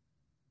the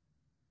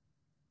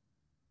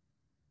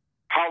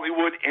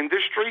Hollywood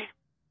industry.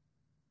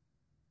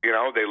 You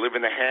know, they live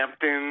in the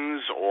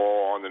Hamptons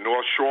or on the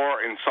North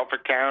Shore in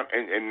Suffolk County,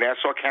 in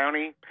Nassau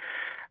County,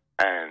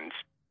 And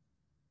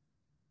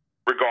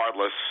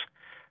regardless,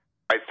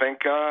 I think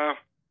I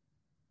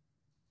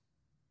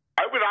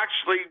would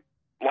actually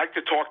like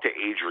to talk to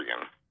Adrian.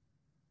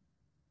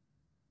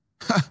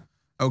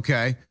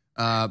 Okay.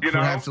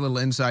 Perhaps a little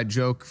inside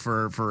joke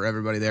for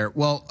everybody there.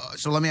 Well,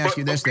 so let me ask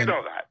you this then. You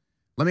know that.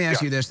 Let me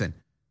ask you this then.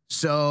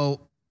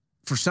 So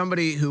for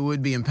somebody who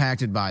would be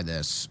impacted by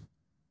this,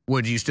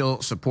 would you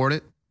still support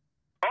it?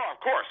 Oh, of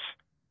course.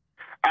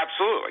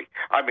 Absolutely.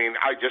 I mean,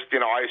 I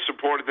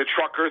supported the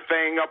trucker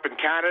thing up in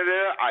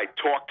Canada. I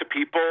talked to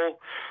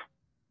people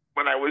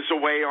when I was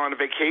away on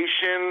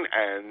vacation,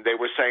 and they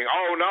were saying,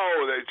 oh,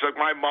 no, it's like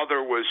my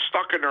mother was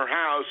stuck in her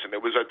house, and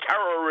it was a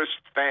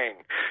terrorist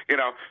thing,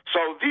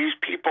 So these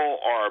people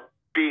are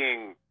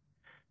being,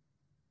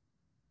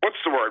 what's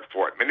the word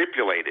for it,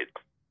 manipulated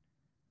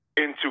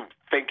into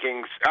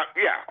thinking,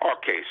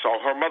 so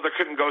her mother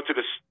couldn't go to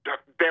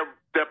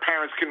their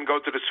parents couldn't go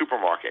to the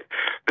supermarket.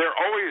 They're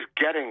always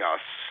getting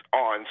us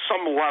on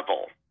some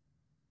level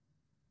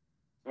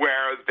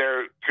where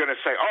they're going to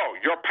say, oh,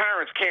 your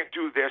parents can't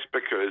do this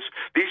because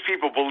these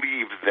people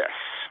believe this.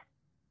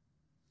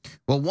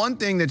 Well, one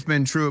thing that's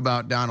been true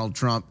about Donald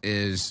Trump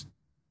is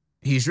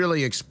he's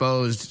really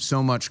exposed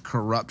so much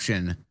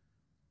corruption,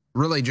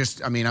 really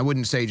just, I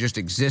wouldn't say just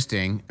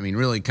existing,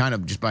 really kind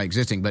of just by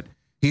existing, but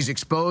he's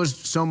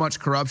exposed so much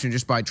corruption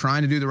just by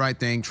trying to do the right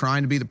thing,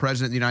 trying to be the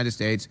president of the United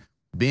States,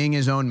 being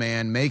his own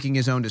man, making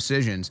his own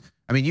decisions.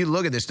 You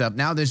look at this stuff.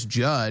 Now this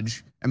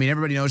judge,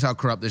 everybody knows how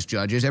corrupt this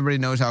judge is. Everybody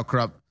knows how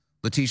corrupt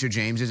Letitia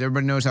James is.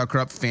 Everybody knows how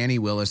corrupt Fani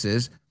Willis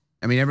is.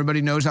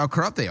 Everybody knows how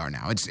corrupt they are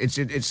now.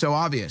 It's so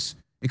obvious.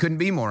 It couldn't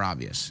be more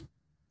obvious.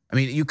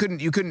 You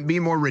couldn't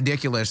be more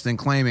ridiculous than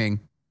claiming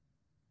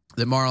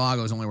that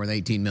Mar-a-Lago is only worth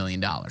 $18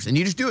 million. And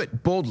you just do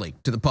it boldly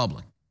to the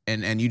public.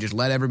 And you just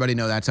let everybody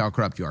know that's how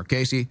corrupt you are.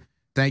 Casey,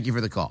 thank you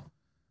for the call.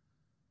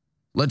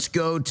 Let's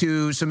go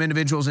to some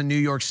individuals in New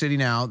York City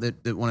now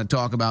that want to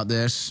talk about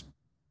this.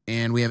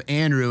 And we have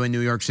Andrew in New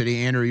York City.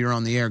 Andrew, you're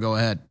on the air. Go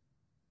ahead.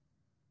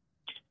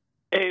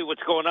 Hey,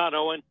 what's going on,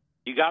 Owen?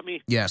 You got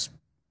me? Yes.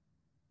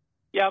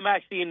 Yeah, I'm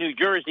actually in New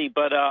Jersey,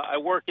 but I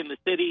work in the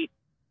city,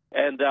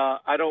 and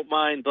I don't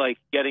mind,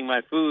 getting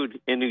my food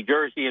in New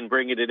Jersey and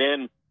bringing it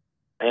in.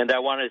 And I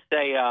want to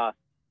say I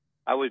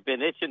was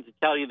been itching to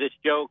tell you this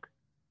joke.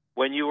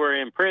 When you were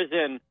in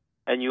prison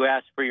and you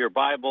asked for your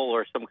Bible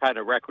or some kind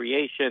of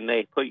recreation,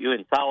 they put you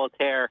in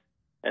solitaire,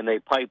 and they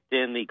piped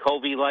in the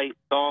Covey Light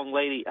song,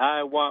 Lady,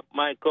 I want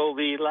my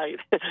Covey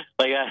Light.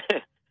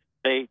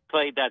 They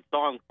played that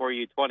song for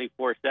you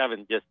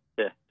 24/7 just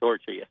to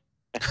torture you.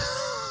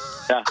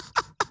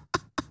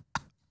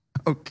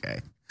 Okay.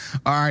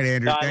 All right,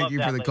 Andrew. No, thank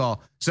you for the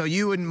call. So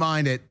you wouldn't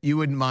mind it. You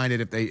wouldn't mind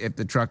it if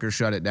the truckers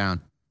shut it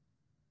down.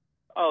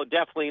 Oh,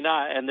 definitely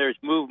not. And there's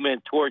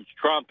movement towards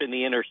Trump in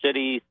the inner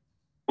cities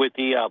with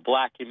the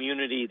black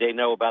community. They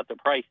know about the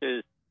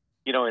prices,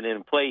 and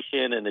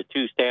inflation and the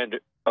two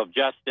standard of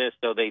justice.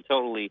 So there's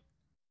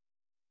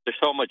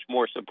so much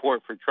more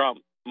support for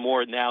Trump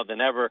more now than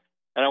ever.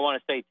 And I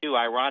want to say, too,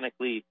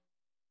 ironically,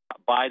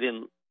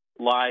 Biden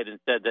lied and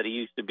said that he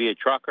used to be a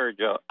trucker.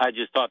 I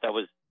just thought that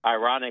was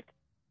ironic.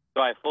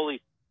 So I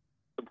fully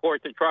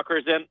support the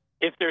truckers. And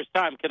if there's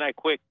time, can I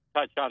quick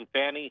touch on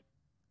Fani,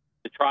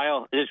 the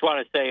trial? I just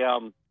want to say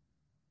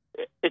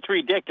it's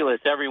ridiculous.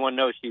 Everyone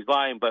knows she's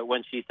lying. But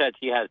when she said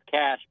she has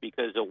cash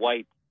because a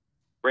white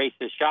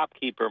racist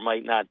shopkeeper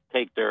might not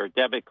take their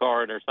debit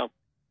card or something.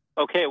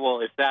 Okay,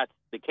 well, if that's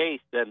the case,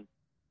 then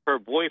her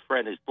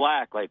boyfriend is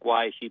black.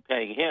 Why is she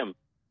paying him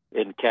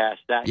in cash?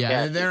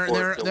 Yeah,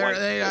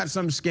 they got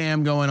some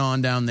scam going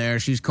on down there.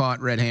 She's caught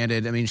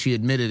red-handed. She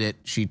admitted it.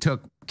 She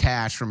took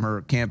cash from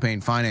her campaign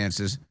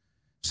finances.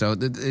 So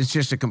it's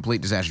just a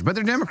complete disaster. But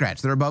they're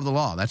Democrats. They're above the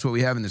law. That's what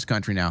we have in this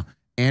country now.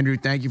 Andrew,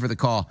 thank you for the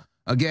call.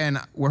 Again,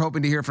 we're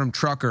hoping to hear from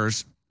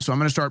truckers. So I'm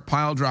going to start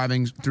pile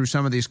driving through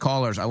some of these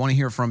callers. I want to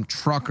hear from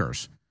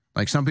truckers.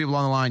 Some people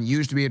on the line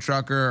used to be a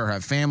trucker or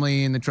have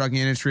family in the trucking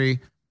industry.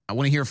 I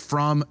want to hear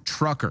from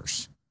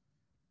truckers.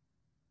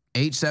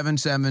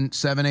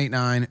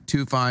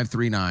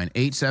 877-789-2539.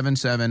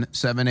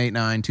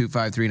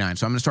 877-789-2539.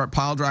 So I'm going to start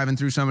pile driving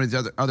through some of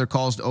these other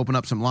calls to open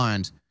up some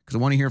lines because I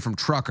want to hear from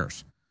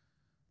truckers.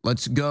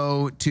 Let's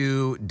go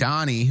to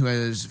Donnie, who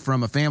is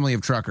from a family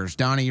of truckers.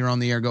 Donnie, you're on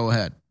the air. Go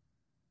ahead.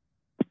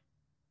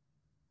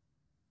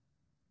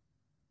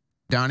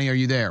 Donnie, are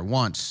you there?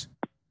 Once.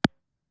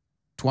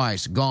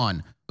 Twice.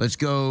 Gone. Let's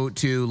go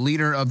to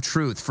Leader of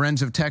Truth,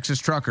 Friends of Texas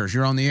Truckers.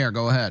 You're on the air.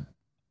 Go ahead.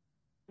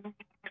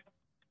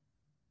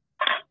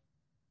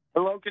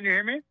 Hello, can you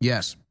hear me?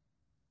 Yes.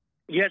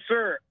 Yes,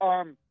 sir.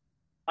 I'm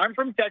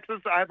from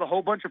Texas. I have a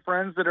whole bunch of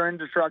friends that are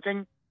into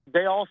trucking.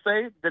 They all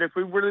say that if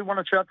we really want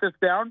to shut this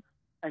down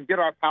and get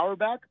our power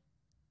back,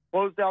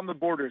 close down the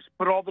borders,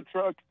 put all the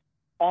trucks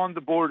on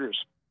the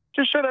borders.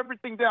 Just shut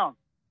everything down.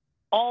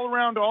 All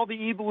around all the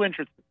evil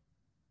interests.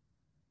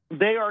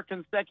 They are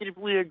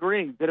consecutively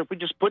agreeing that if we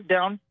just put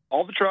down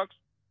all the trucks,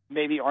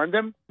 maybe arm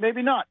them,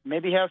 maybe not,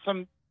 maybe have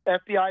some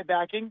FBI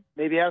backing,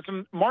 maybe have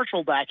some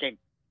marshal backing.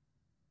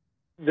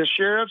 The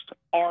sheriffs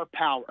are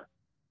power.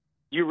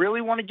 you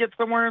really want to get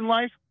somewhere in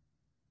life,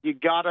 you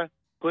got to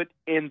put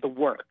in the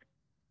work.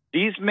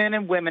 These men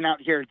and women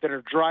out here that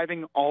are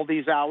driving all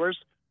these hours,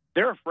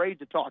 they're afraid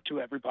to talk to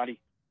everybody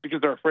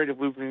because they're afraid of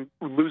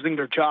losing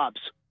their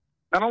jobs.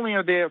 Not only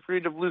are they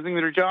afraid of losing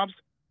their jobs,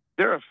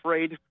 they're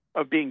afraid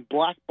of being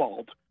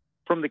blackballed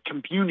from the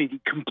community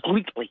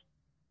completely.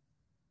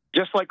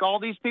 Just like all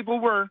these people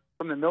were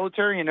from the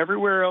military and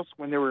everywhere else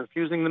when they were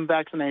refusing them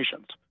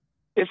vaccinations.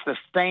 It's the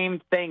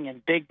same thing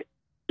in big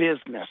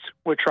business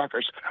with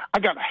truckers. I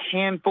got a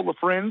handful of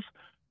friends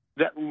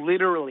that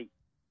literally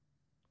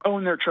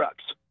own their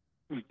trucks.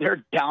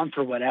 They're down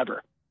for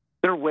whatever.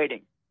 They're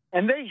waiting.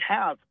 And they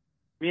have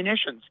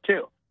munitions,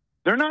 too.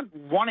 They're not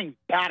wanting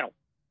battle.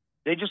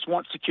 They just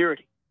want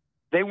security.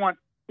 They want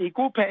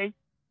equal pay,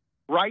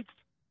 rights,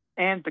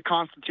 and the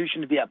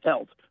Constitution to be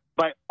upheld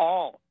by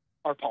all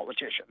our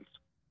politicians.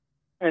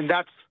 And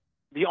that's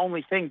the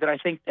only thing that I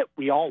think that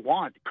we all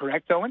want.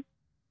 Correct, Owen?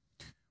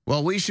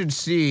 Well, we should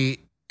see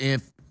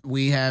if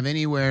we have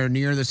anywhere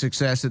near the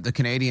success that the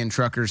Canadian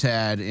truckers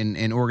had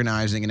in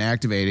organizing and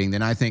activating.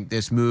 Then I think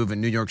this move in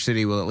New York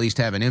City will at least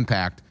have an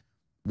impact.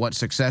 What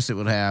success it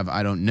would have,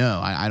 I don't know.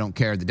 I don't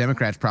care. The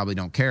Democrats probably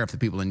don't care if the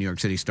people in New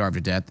York City starve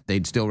to death.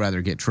 They'd still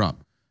rather get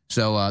Trump.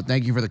 So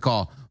thank you for the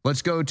call.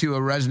 Let's go to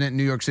a resident in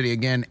New York City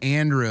again,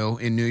 Andrew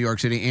in New York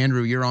City.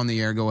 Andrew, you're on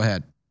the air. Go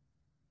ahead.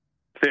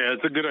 Yeah,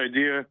 it's a good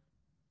idea.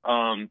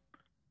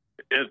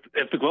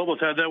 If the globals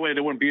had that way,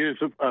 there wouldn't be a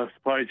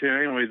supply chain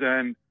anyways.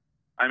 And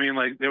I mean,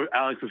 like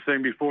Alex was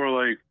saying before,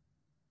 like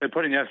they're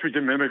putting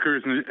estrogen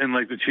mimickers in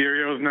like the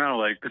Cheerios now.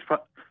 Like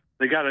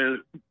they got to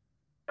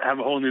have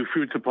a whole new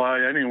food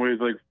supply anyways.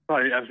 Like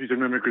probably estrogen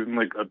mimickers in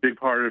like a big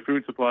part of the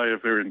food supply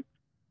if they're in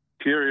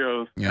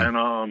Cheerios. Yeah.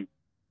 And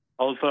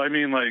also, I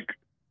mean, like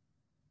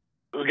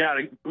we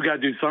gotta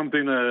do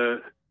something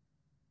to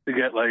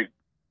get like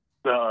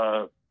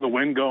the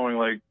wind going.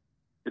 Like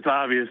it's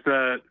obvious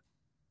that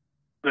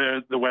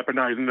they're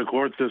weaponizing the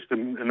court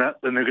system, and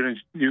then they're going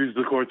to use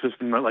the court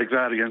system like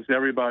that against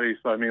everybody.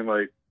 So I mean,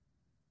 like,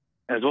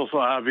 it's also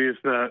obvious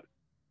that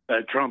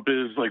Trump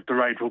is like the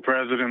rightful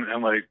president,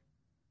 and like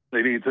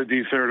they need to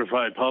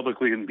decertify it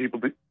publicly, and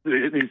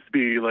it needs to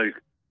be like,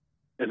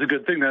 it's a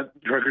good thing that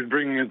truckers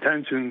bringing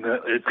attention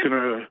that it's going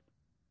to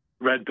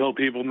red pill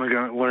people and they're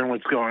going to learn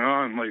what's going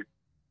on. Like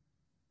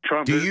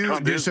Trump.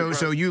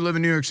 So you live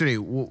in New York City.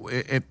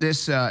 If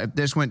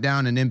this went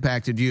down and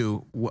impacted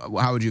you,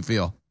 how would you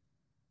feel?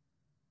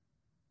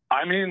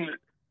 I mean,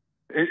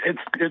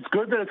 it's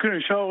good that it's going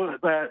to show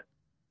that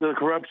the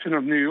corruption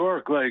of New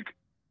York, like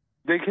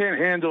they can't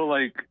handle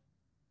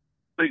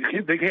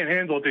they can't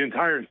handle the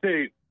entire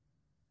state.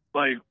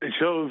 Like it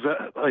shows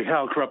that, like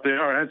how corrupt they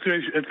are. And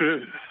it's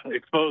going to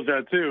expose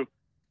that too.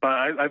 But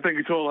I think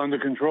it's all under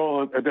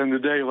control at the end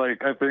of the day.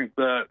 Like I think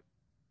that,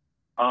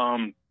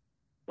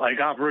 like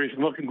Operation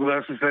Looking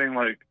Glass is saying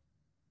like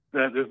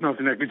that there's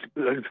nothing that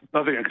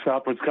can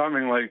stop what's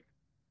coming. Like,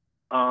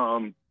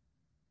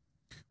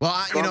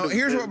 well,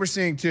 here's what we're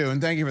seeing too,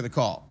 and thank you for the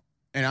call.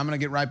 And I'm going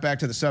to get right back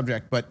to the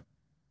subject, but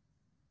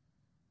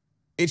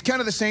it's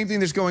kind of the same thing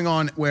that's going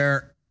on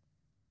where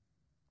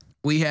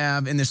we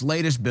have in this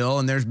latest bill,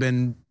 and there's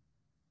been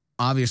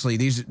obviously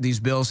these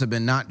bills have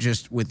been not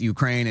just with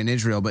Ukraine and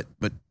Israel, but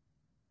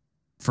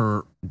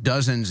for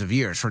dozens of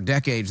years, for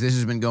decades, this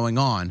has been going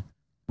on.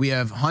 We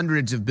have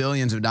hundreds of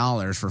billions of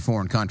dollars for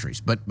foreign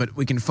countries, but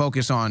we can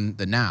focus on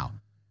the now.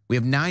 We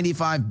have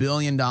 $95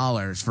 billion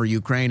for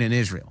Ukraine and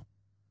Israel.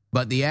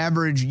 But the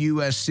average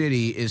U.S.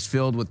 city is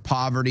filled with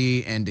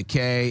poverty and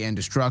decay and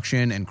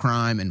destruction and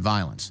crime and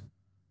violence.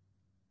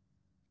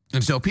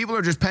 And so people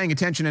are just paying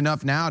attention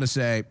enough now to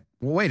say,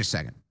 well, wait a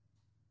second.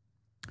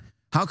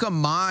 How come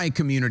my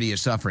community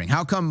is suffering?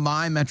 How come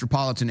my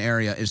metropolitan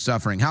area is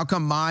suffering? How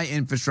come my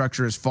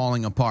infrastructure is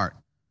falling apart?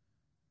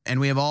 And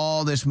we have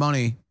all this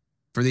money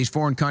for these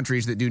foreign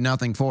countries that do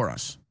nothing for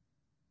us.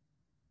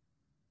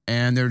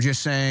 And they're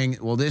just saying,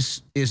 well,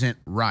 this isn't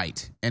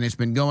right. And it's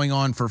been going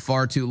on for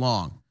far too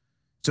long.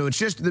 So it's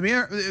just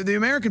the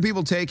American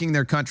people taking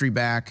their country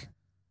back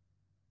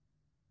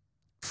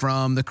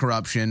from the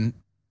corruption,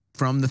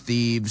 from the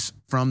thieves,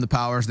 from the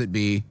powers that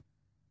be.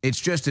 It's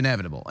just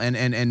inevitable.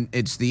 And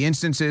it's the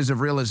instances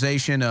of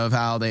realization of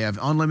how they have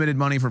unlimited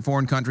money for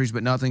foreign countries,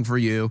 but nothing for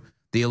you.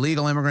 The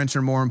illegal immigrants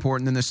are more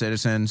important than the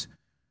citizens.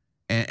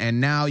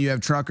 And now you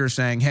have truckers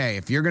saying, hey,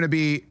 if you're going to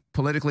be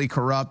politically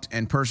corrupt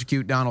and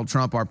persecute Donald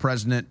Trump, our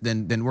president,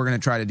 then we're going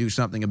to try to do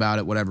something about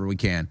it, whatever we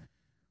can.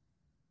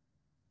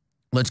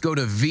 Let's go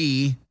to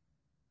V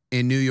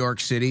in New York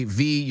City.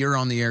 V, you're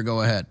on the air.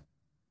 Go ahead.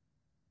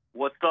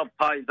 What's up,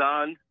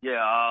 Paisan? Yeah,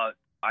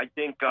 I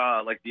think,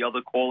 like the other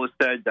caller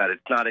said, that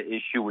it's not an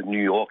issue with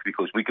New York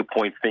because we could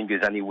point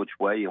fingers any which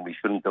way and we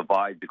shouldn't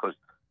divide because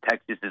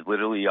Texas is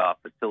literally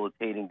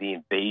facilitating the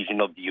invasion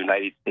of the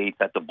United States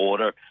at the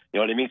border. You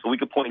know what I mean? So we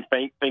could point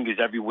fingers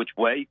every which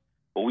way,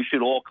 but we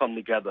should all come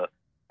together.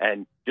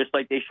 And just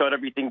like they shut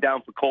everything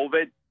down for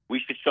COVID, we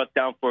should shut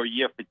down for a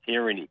year for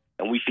tyranny,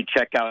 and we should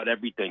check out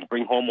everything.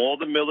 Bring home all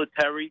the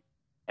military,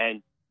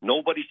 and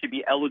nobody should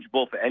be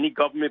eligible for any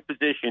government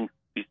position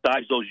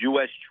besides those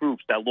U.S.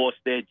 troops that lost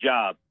their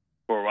job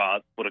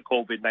for the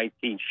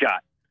COVID-19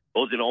 shot.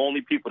 Those are the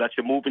only people that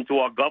should move into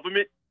our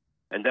government,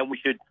 and then we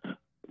should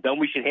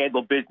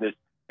handle business.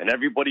 And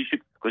everybody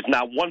should, because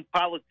not one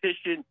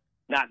politician,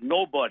 not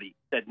nobody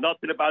said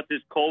nothing about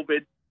this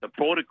COVID, the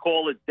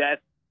protocol of death,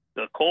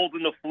 the cold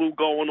and the flu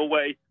going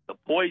away, the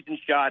poison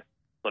shots.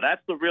 So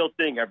that's the real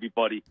thing,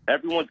 everybody.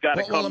 Everyone's got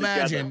to come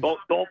together.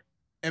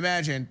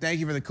 Imagine, thank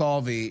you for the call,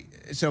 V.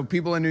 So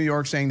people in New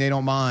York saying they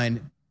don't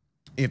mind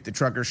if the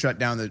truckers shut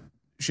down the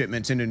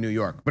shipments into New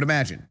York. But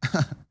imagine,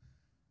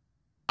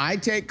 I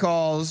take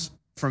calls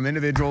from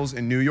individuals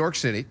in New York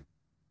City,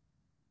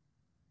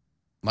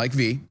 like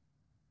V,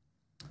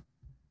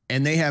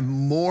 and they have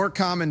more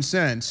common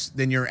sense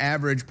than your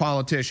average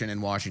politician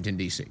in Washington,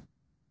 D.C.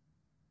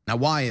 Now,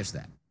 why is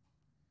that?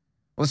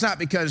 Well, it's not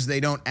because they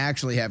don't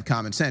actually have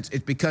common sense.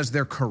 It's because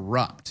they're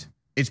corrupt.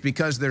 It's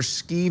because they're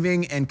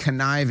scheming and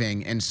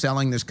conniving and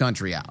selling this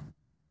country out.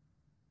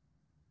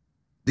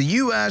 The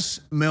U.S.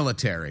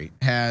 military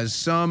has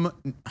some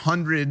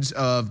hundreds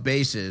of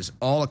bases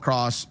all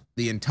across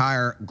the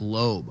entire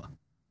globe.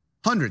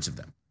 Hundreds of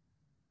them.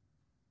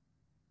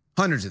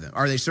 Hundreds of them.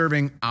 Are they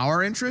serving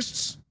our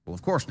interests? Well,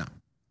 of course not.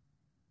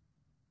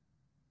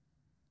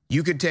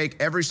 You could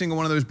take every single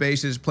one of those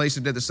bases, place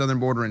it at the southern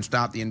border, and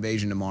stop the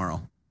invasion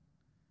tomorrow.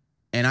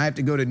 And I have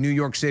to go to New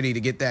York City to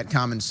get that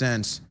common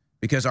sense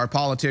because our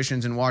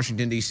politicians in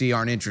Washington, D.C.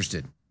 aren't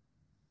interested.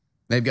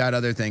 They've got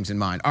other things in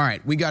mind. All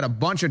right, we got a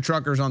bunch of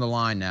truckers on the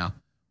line now.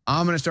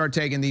 I'm going to start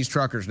taking these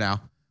truckers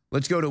now.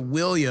 Let's go to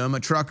William, a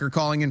trucker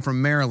calling in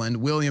from Maryland.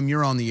 William,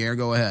 you're on the air.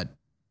 Go ahead.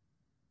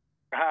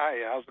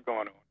 Hi, how's it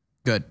going?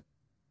 Good.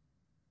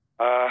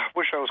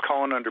 Wish I was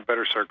calling under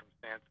better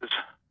circumstances.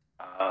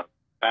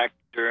 Back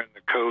during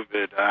the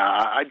COVID,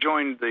 I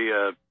joined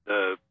the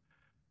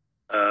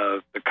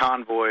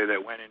convoy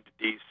that went into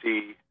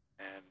D.C.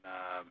 and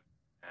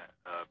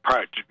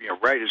prior to,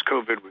 right as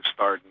COVID was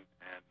starting,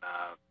 and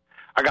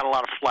I got a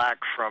lot of flack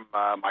from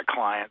my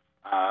clients.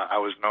 I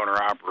was an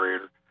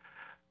owner-operator.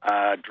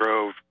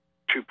 Drove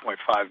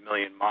 2.5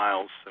 million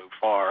miles so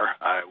far.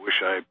 I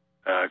wish I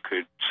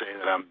could say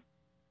that I'm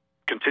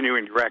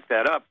continuing to rack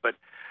that up, but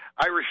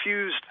I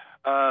refused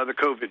the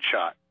COVID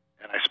shot,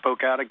 and I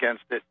spoke out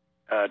against it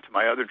to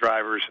my other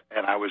drivers,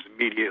 and I was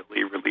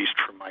immediately released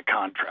from my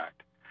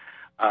contract.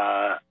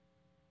 I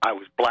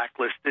was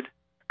blacklisted,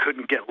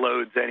 couldn't get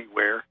loads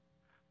anywhere.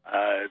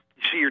 You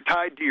see, you're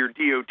tied to your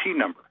DOT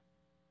number.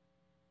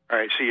 All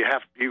right, so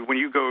when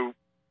you go,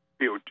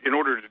 in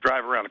order to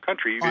drive around the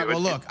country. All right, well,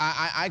 look,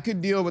 I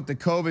could deal with the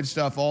COVID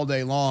stuff all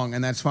day long,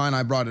 and that's fine.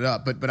 I brought it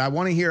up, but I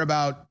want to hear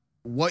about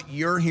what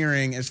you're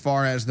hearing as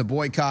far as the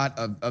boycott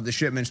of the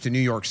shipments to New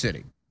York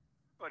City.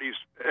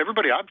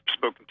 Everybody I've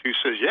spoken to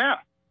says, yeah,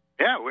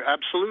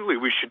 absolutely,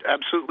 we should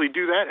absolutely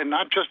do that, and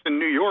not just in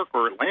New York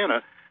or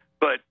Atlanta,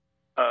 but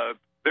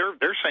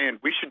they're saying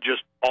we should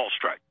just all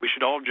strike. We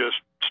should all just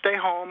stay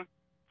home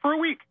for a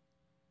week,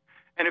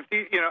 and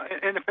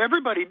if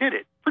everybody did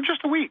it for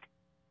just a week.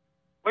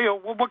 Well,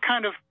 what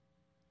kind of?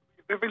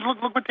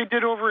 Look what they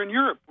did over in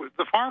Europe with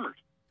the farmers.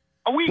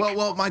 A week.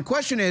 Well, my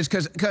question is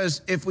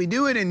because if we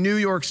do it in New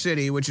York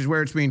City, which is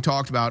where it's being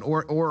talked about,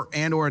 or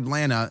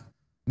Atlanta,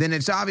 then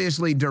it's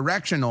obviously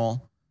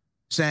directional,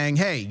 saying,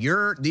 hey,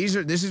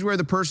 this is where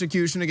the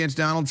persecution against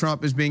Donald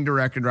Trump is being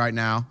directed right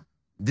now.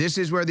 This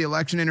is where the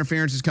election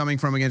interference is coming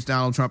from against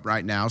Donald Trump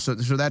right now. So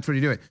that's what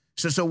you do it.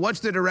 So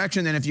what's the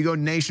direction then if you go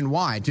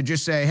nationwide to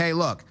just say, hey,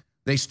 look,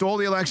 they stole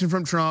the election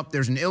from Trump.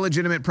 There's an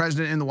illegitimate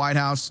president in the White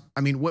House.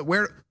 I mean,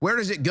 where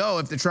does it go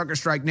if the truckers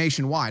strike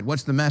nationwide?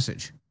 What's the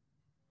message?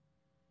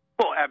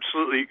 Well,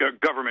 absolutely,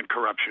 government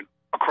corruption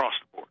across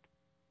the board.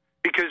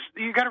 Because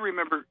you got to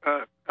remember,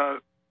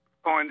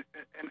 and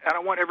I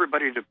want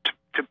everybody to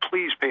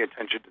please pay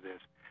attention to this.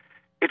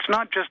 It's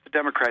not just the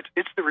Democrats;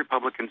 it's the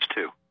Republicans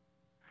too.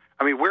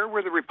 I mean, where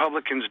were the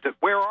Republicans?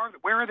 Where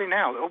are they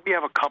now? Oh, we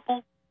have a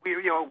couple.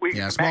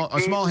 A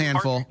small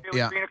handful.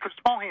 Yeah, a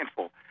small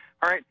handful.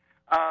 All right.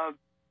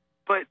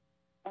 But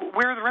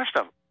where are the rest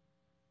of them?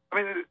 I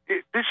mean,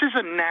 this is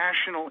a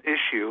national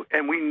issue,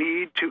 and we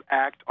need to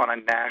act on a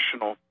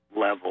national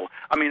level.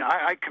 I mean,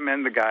 I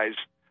commend the guys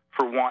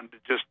for wanting to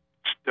just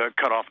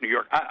cut off New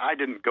York. I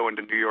didn't go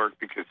into New York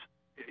because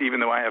even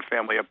though I have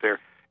family up there,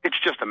 it's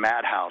just a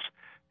madhouse.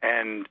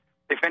 And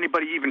if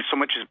anybody even so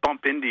much as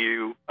bump into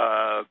you,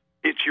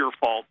 it's your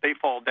fault. They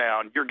fall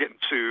down. You're getting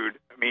sued.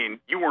 I mean,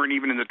 you weren't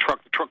even in the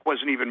truck. The truck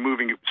wasn't even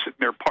moving. You were sitting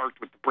there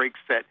parked with the brakes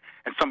set,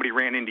 and somebody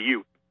ran into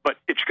you. But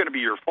it's going to be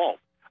your fault.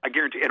 I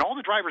guarantee. And all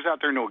the drivers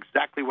out there know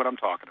exactly what I'm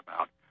talking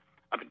about.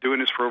 I've been doing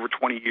this for over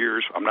 20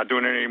 years. I'm not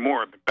doing it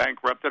anymore. I've been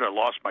bankrupted. I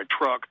lost my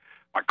truck.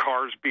 My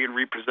car's being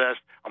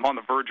repossessed. I'm on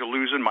the verge of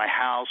losing my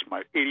house.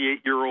 My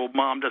 88-year-old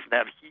mom doesn't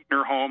have heat in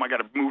her home. I got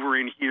to move her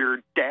in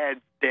here.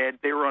 Dad's dead.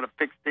 They were on a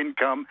fixed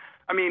income.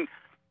 I mean,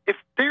 if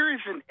there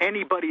isn't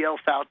anybody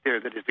else out there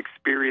that is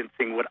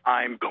experiencing what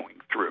I'm going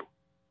through,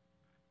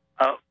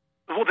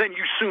 well, then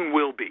you soon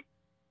will be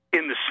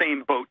in the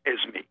same boat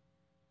as me.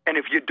 And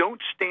if you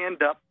don't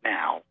stand up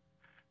now,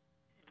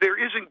 there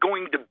isn't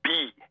going to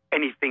be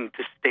anything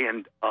to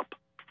stand up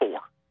for.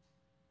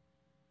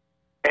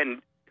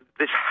 And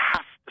this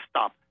has to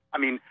stop. I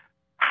mean,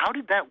 how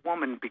did that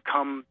woman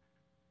become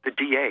the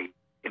DA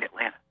in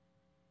Atlanta?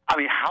 I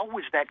mean, how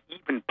was that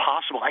even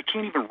possible? I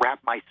can't even wrap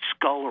my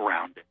skull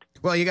around it.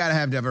 Well, you got to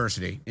have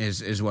diversity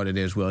is what it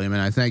is, William,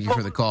 and I thank you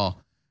for the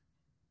call.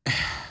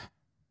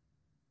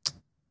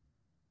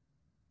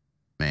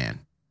 Man,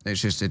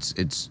 it's just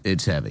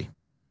it's heavy.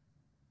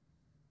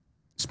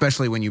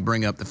 Especially when you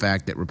bring up the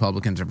fact that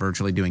Republicans are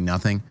virtually doing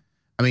nothing.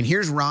 I mean,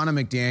 here's Ronna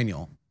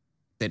McDaniel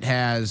that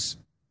has,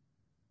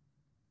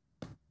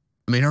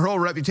 I mean, her whole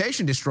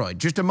reputation destroyed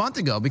just a month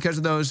ago because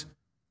of those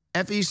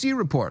FEC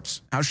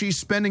reports, how she's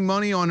spending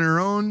money on her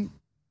own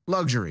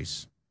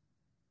luxuries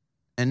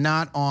and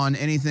not on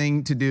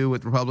anything to do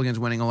with Republicans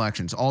winning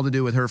elections, all to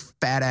do with her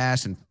fat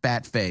ass and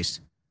fat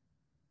face.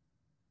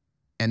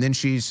 And then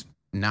she's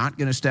not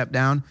going to step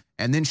down.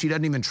 And then she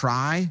doesn't even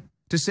try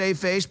to save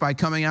face by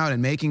coming out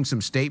and making some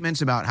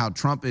statements about how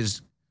Trump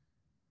is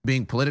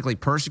being politically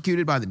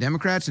persecuted by the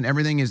Democrats and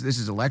everything is, this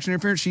is election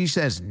interference. She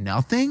says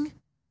nothing.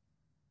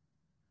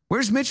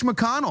 Where's Mitch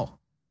McConnell?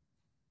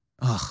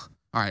 Ugh.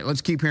 All right,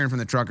 let's keep hearing from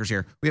the truckers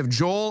here. We have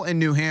Joel in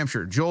New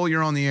Hampshire. Joel,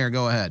 you're on the air.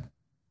 Go ahead.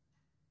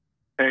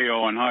 Hey,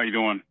 Owen, how you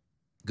doing?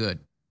 Good.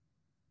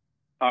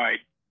 All right.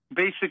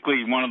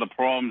 Basically, one of the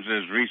problems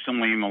is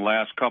recently in the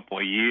last couple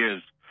of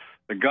years,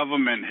 the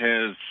government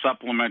has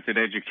supplemented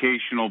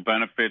educational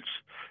benefits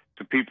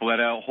to people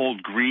that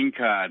hold green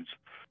cards.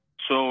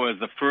 So as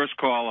the first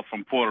caller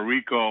from Puerto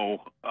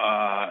Rico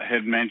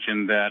had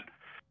mentioned, that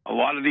a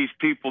lot of these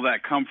people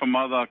that come from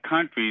other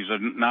countries are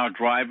now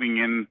driving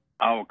in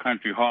our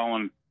country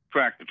hauling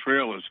tractor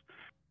trailers.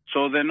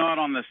 So they're not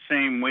on the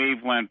same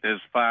wavelength as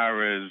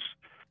far as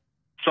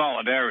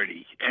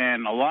solidarity.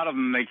 And a lot of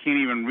them, they can't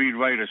even read,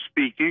 write, or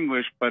speak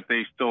English, but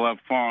they still have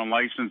foreign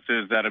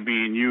licenses that are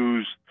being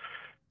used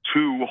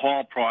to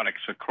haul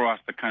products across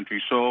the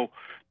country. So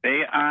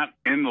they aren't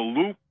in the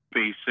loop,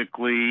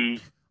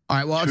 basically. All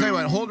right, well, I'll tell you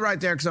what, hold right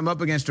there because I'm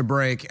up against a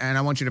break, and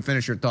I want you to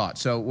finish your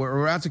thoughts. So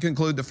we're about to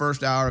conclude the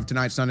first hour of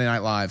tonight's Sunday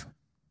Night Live.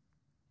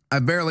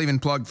 I've barely even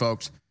plugged,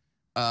 folks.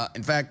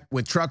 In fact,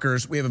 with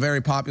truckers, we have a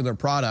very popular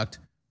product,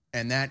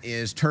 and that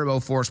is Turbo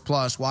Force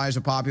Plus. Why is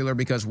it popular?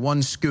 Because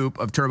one scoop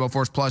of Turbo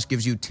Force Plus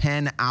gives you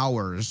 10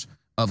 hours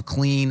of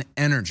clean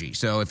energy.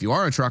 So if you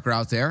are a trucker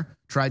out there,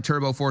 try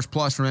Turbo Force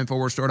Plus from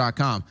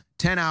InfoWarsStore.com.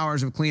 10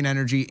 hours of clean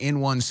energy in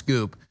one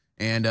scoop,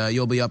 and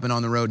you'll be up and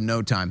on the road in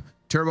no time.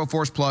 Turbo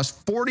Force Plus,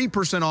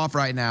 40% off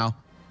right now,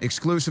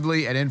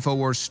 exclusively at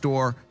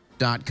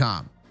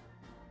InfoWarsStore.com.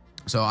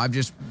 So I've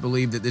just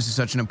believed that this is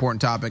such an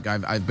important topic.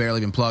 I've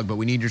barely been plugged, but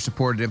we need your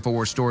support at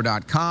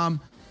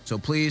InfoWarsStore.com. So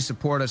please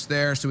support us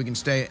there so we can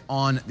stay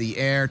on the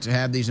air to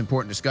have these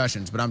important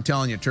discussions. But I'm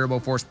telling you, Turbo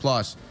Force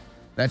Plus,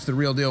 that's the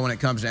real deal when it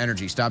comes to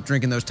energy. Stop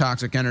drinking those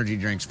toxic energy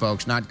drinks,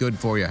 folks. Not good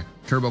for you.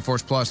 Turbo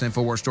Force Plus,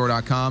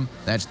 InfoWarsStore.com.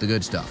 That's the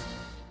good stuff.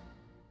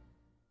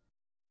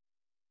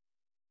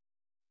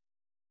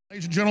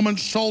 Ladies and gentlemen,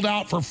 sold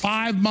out for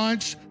 5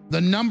 months. The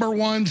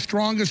 #1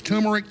 strongest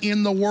turmeric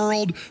in the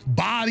world.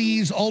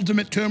 Body's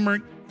Ultimate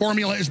Turmeric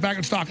Formula is back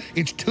in stock.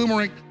 It's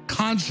turmeric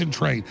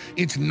concentrate.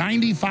 It's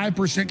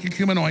 95%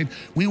 curcuminoid.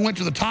 We went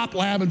to the top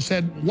lab and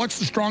said, what's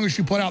the strongest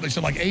you put out? They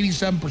said like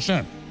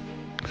 87%.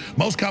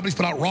 Most companies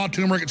put out raw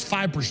turmeric, it's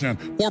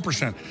 5%,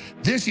 4%.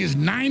 This is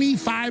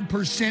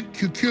 95%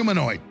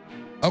 curcuminoid,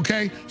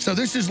 okay? So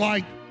this is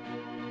like,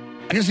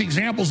 I guess the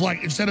example's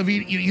like, instead of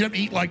eating, you have to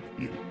eat like,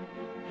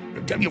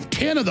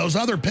 10 of those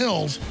other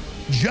pills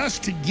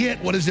just to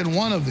get what is in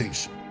one of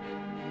these.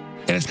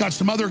 And it's got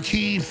some other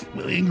key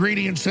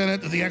ingredients in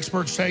it that the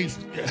experts say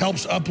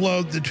helps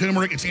upload the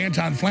turmeric. It's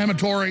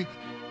anti-inflammatory.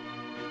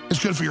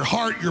 It's good for your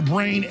heart, your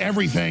brain,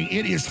 everything.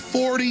 It is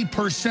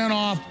 40%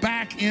 off,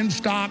 back in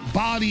stock.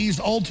 Body's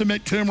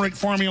Ultimate Turmeric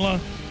Formula,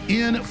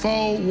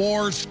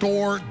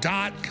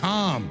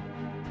 InfoWarsStore.com.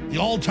 The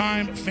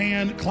all-time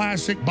fan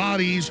classic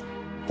Body's,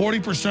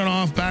 40%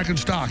 off, back in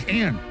stock.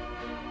 And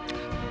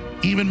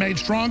even made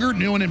stronger,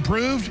 new and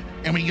improved,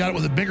 and we got it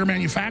with a bigger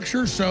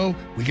manufacturer, so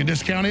we can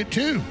discount it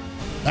too.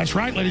 That's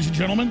right, ladies and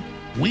gentlemen.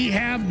 We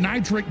have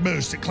Nitric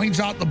Boost. It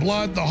cleans out the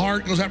blood, the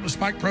heart, goes after the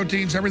spike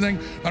proteins, everything.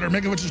 Dr.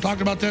 Mikovits has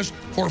talked about this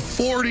for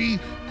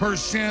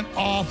 40%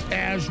 off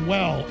as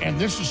well. And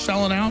this is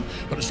selling out,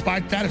 but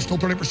despite that, it's still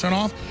 30%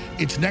 off.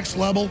 It's next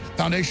level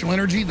foundational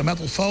energy, the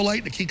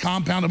methylfolate, the key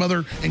compound of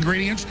other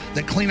ingredients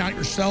that clean out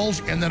your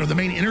cells and that are the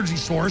main energy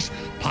source.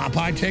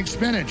 Popeye takes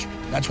spinach.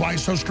 That's why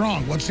it's so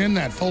strong. What's in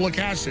that? Folic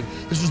acid.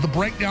 This is the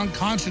breakdown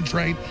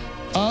concentrate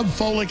of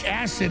folic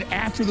acid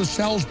after the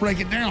cells break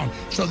it down.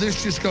 So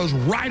this just goes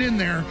right in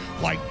there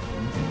like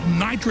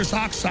nitrous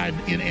oxide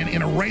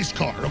in a race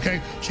car,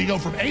 okay? So you go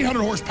from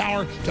 800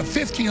 horsepower to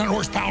 1,500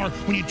 horsepower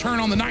when you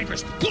turn on the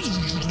nitrous.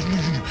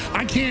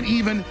 I can't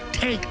even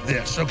take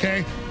this,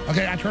 okay?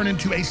 Okay, I turn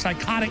into a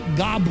psychotic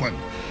goblin,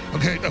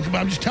 okay?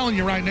 I'm just telling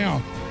you right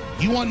now,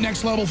 you want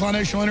next level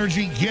foundational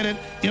energy, get it,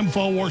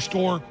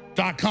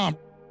 InfoWarsStore.com.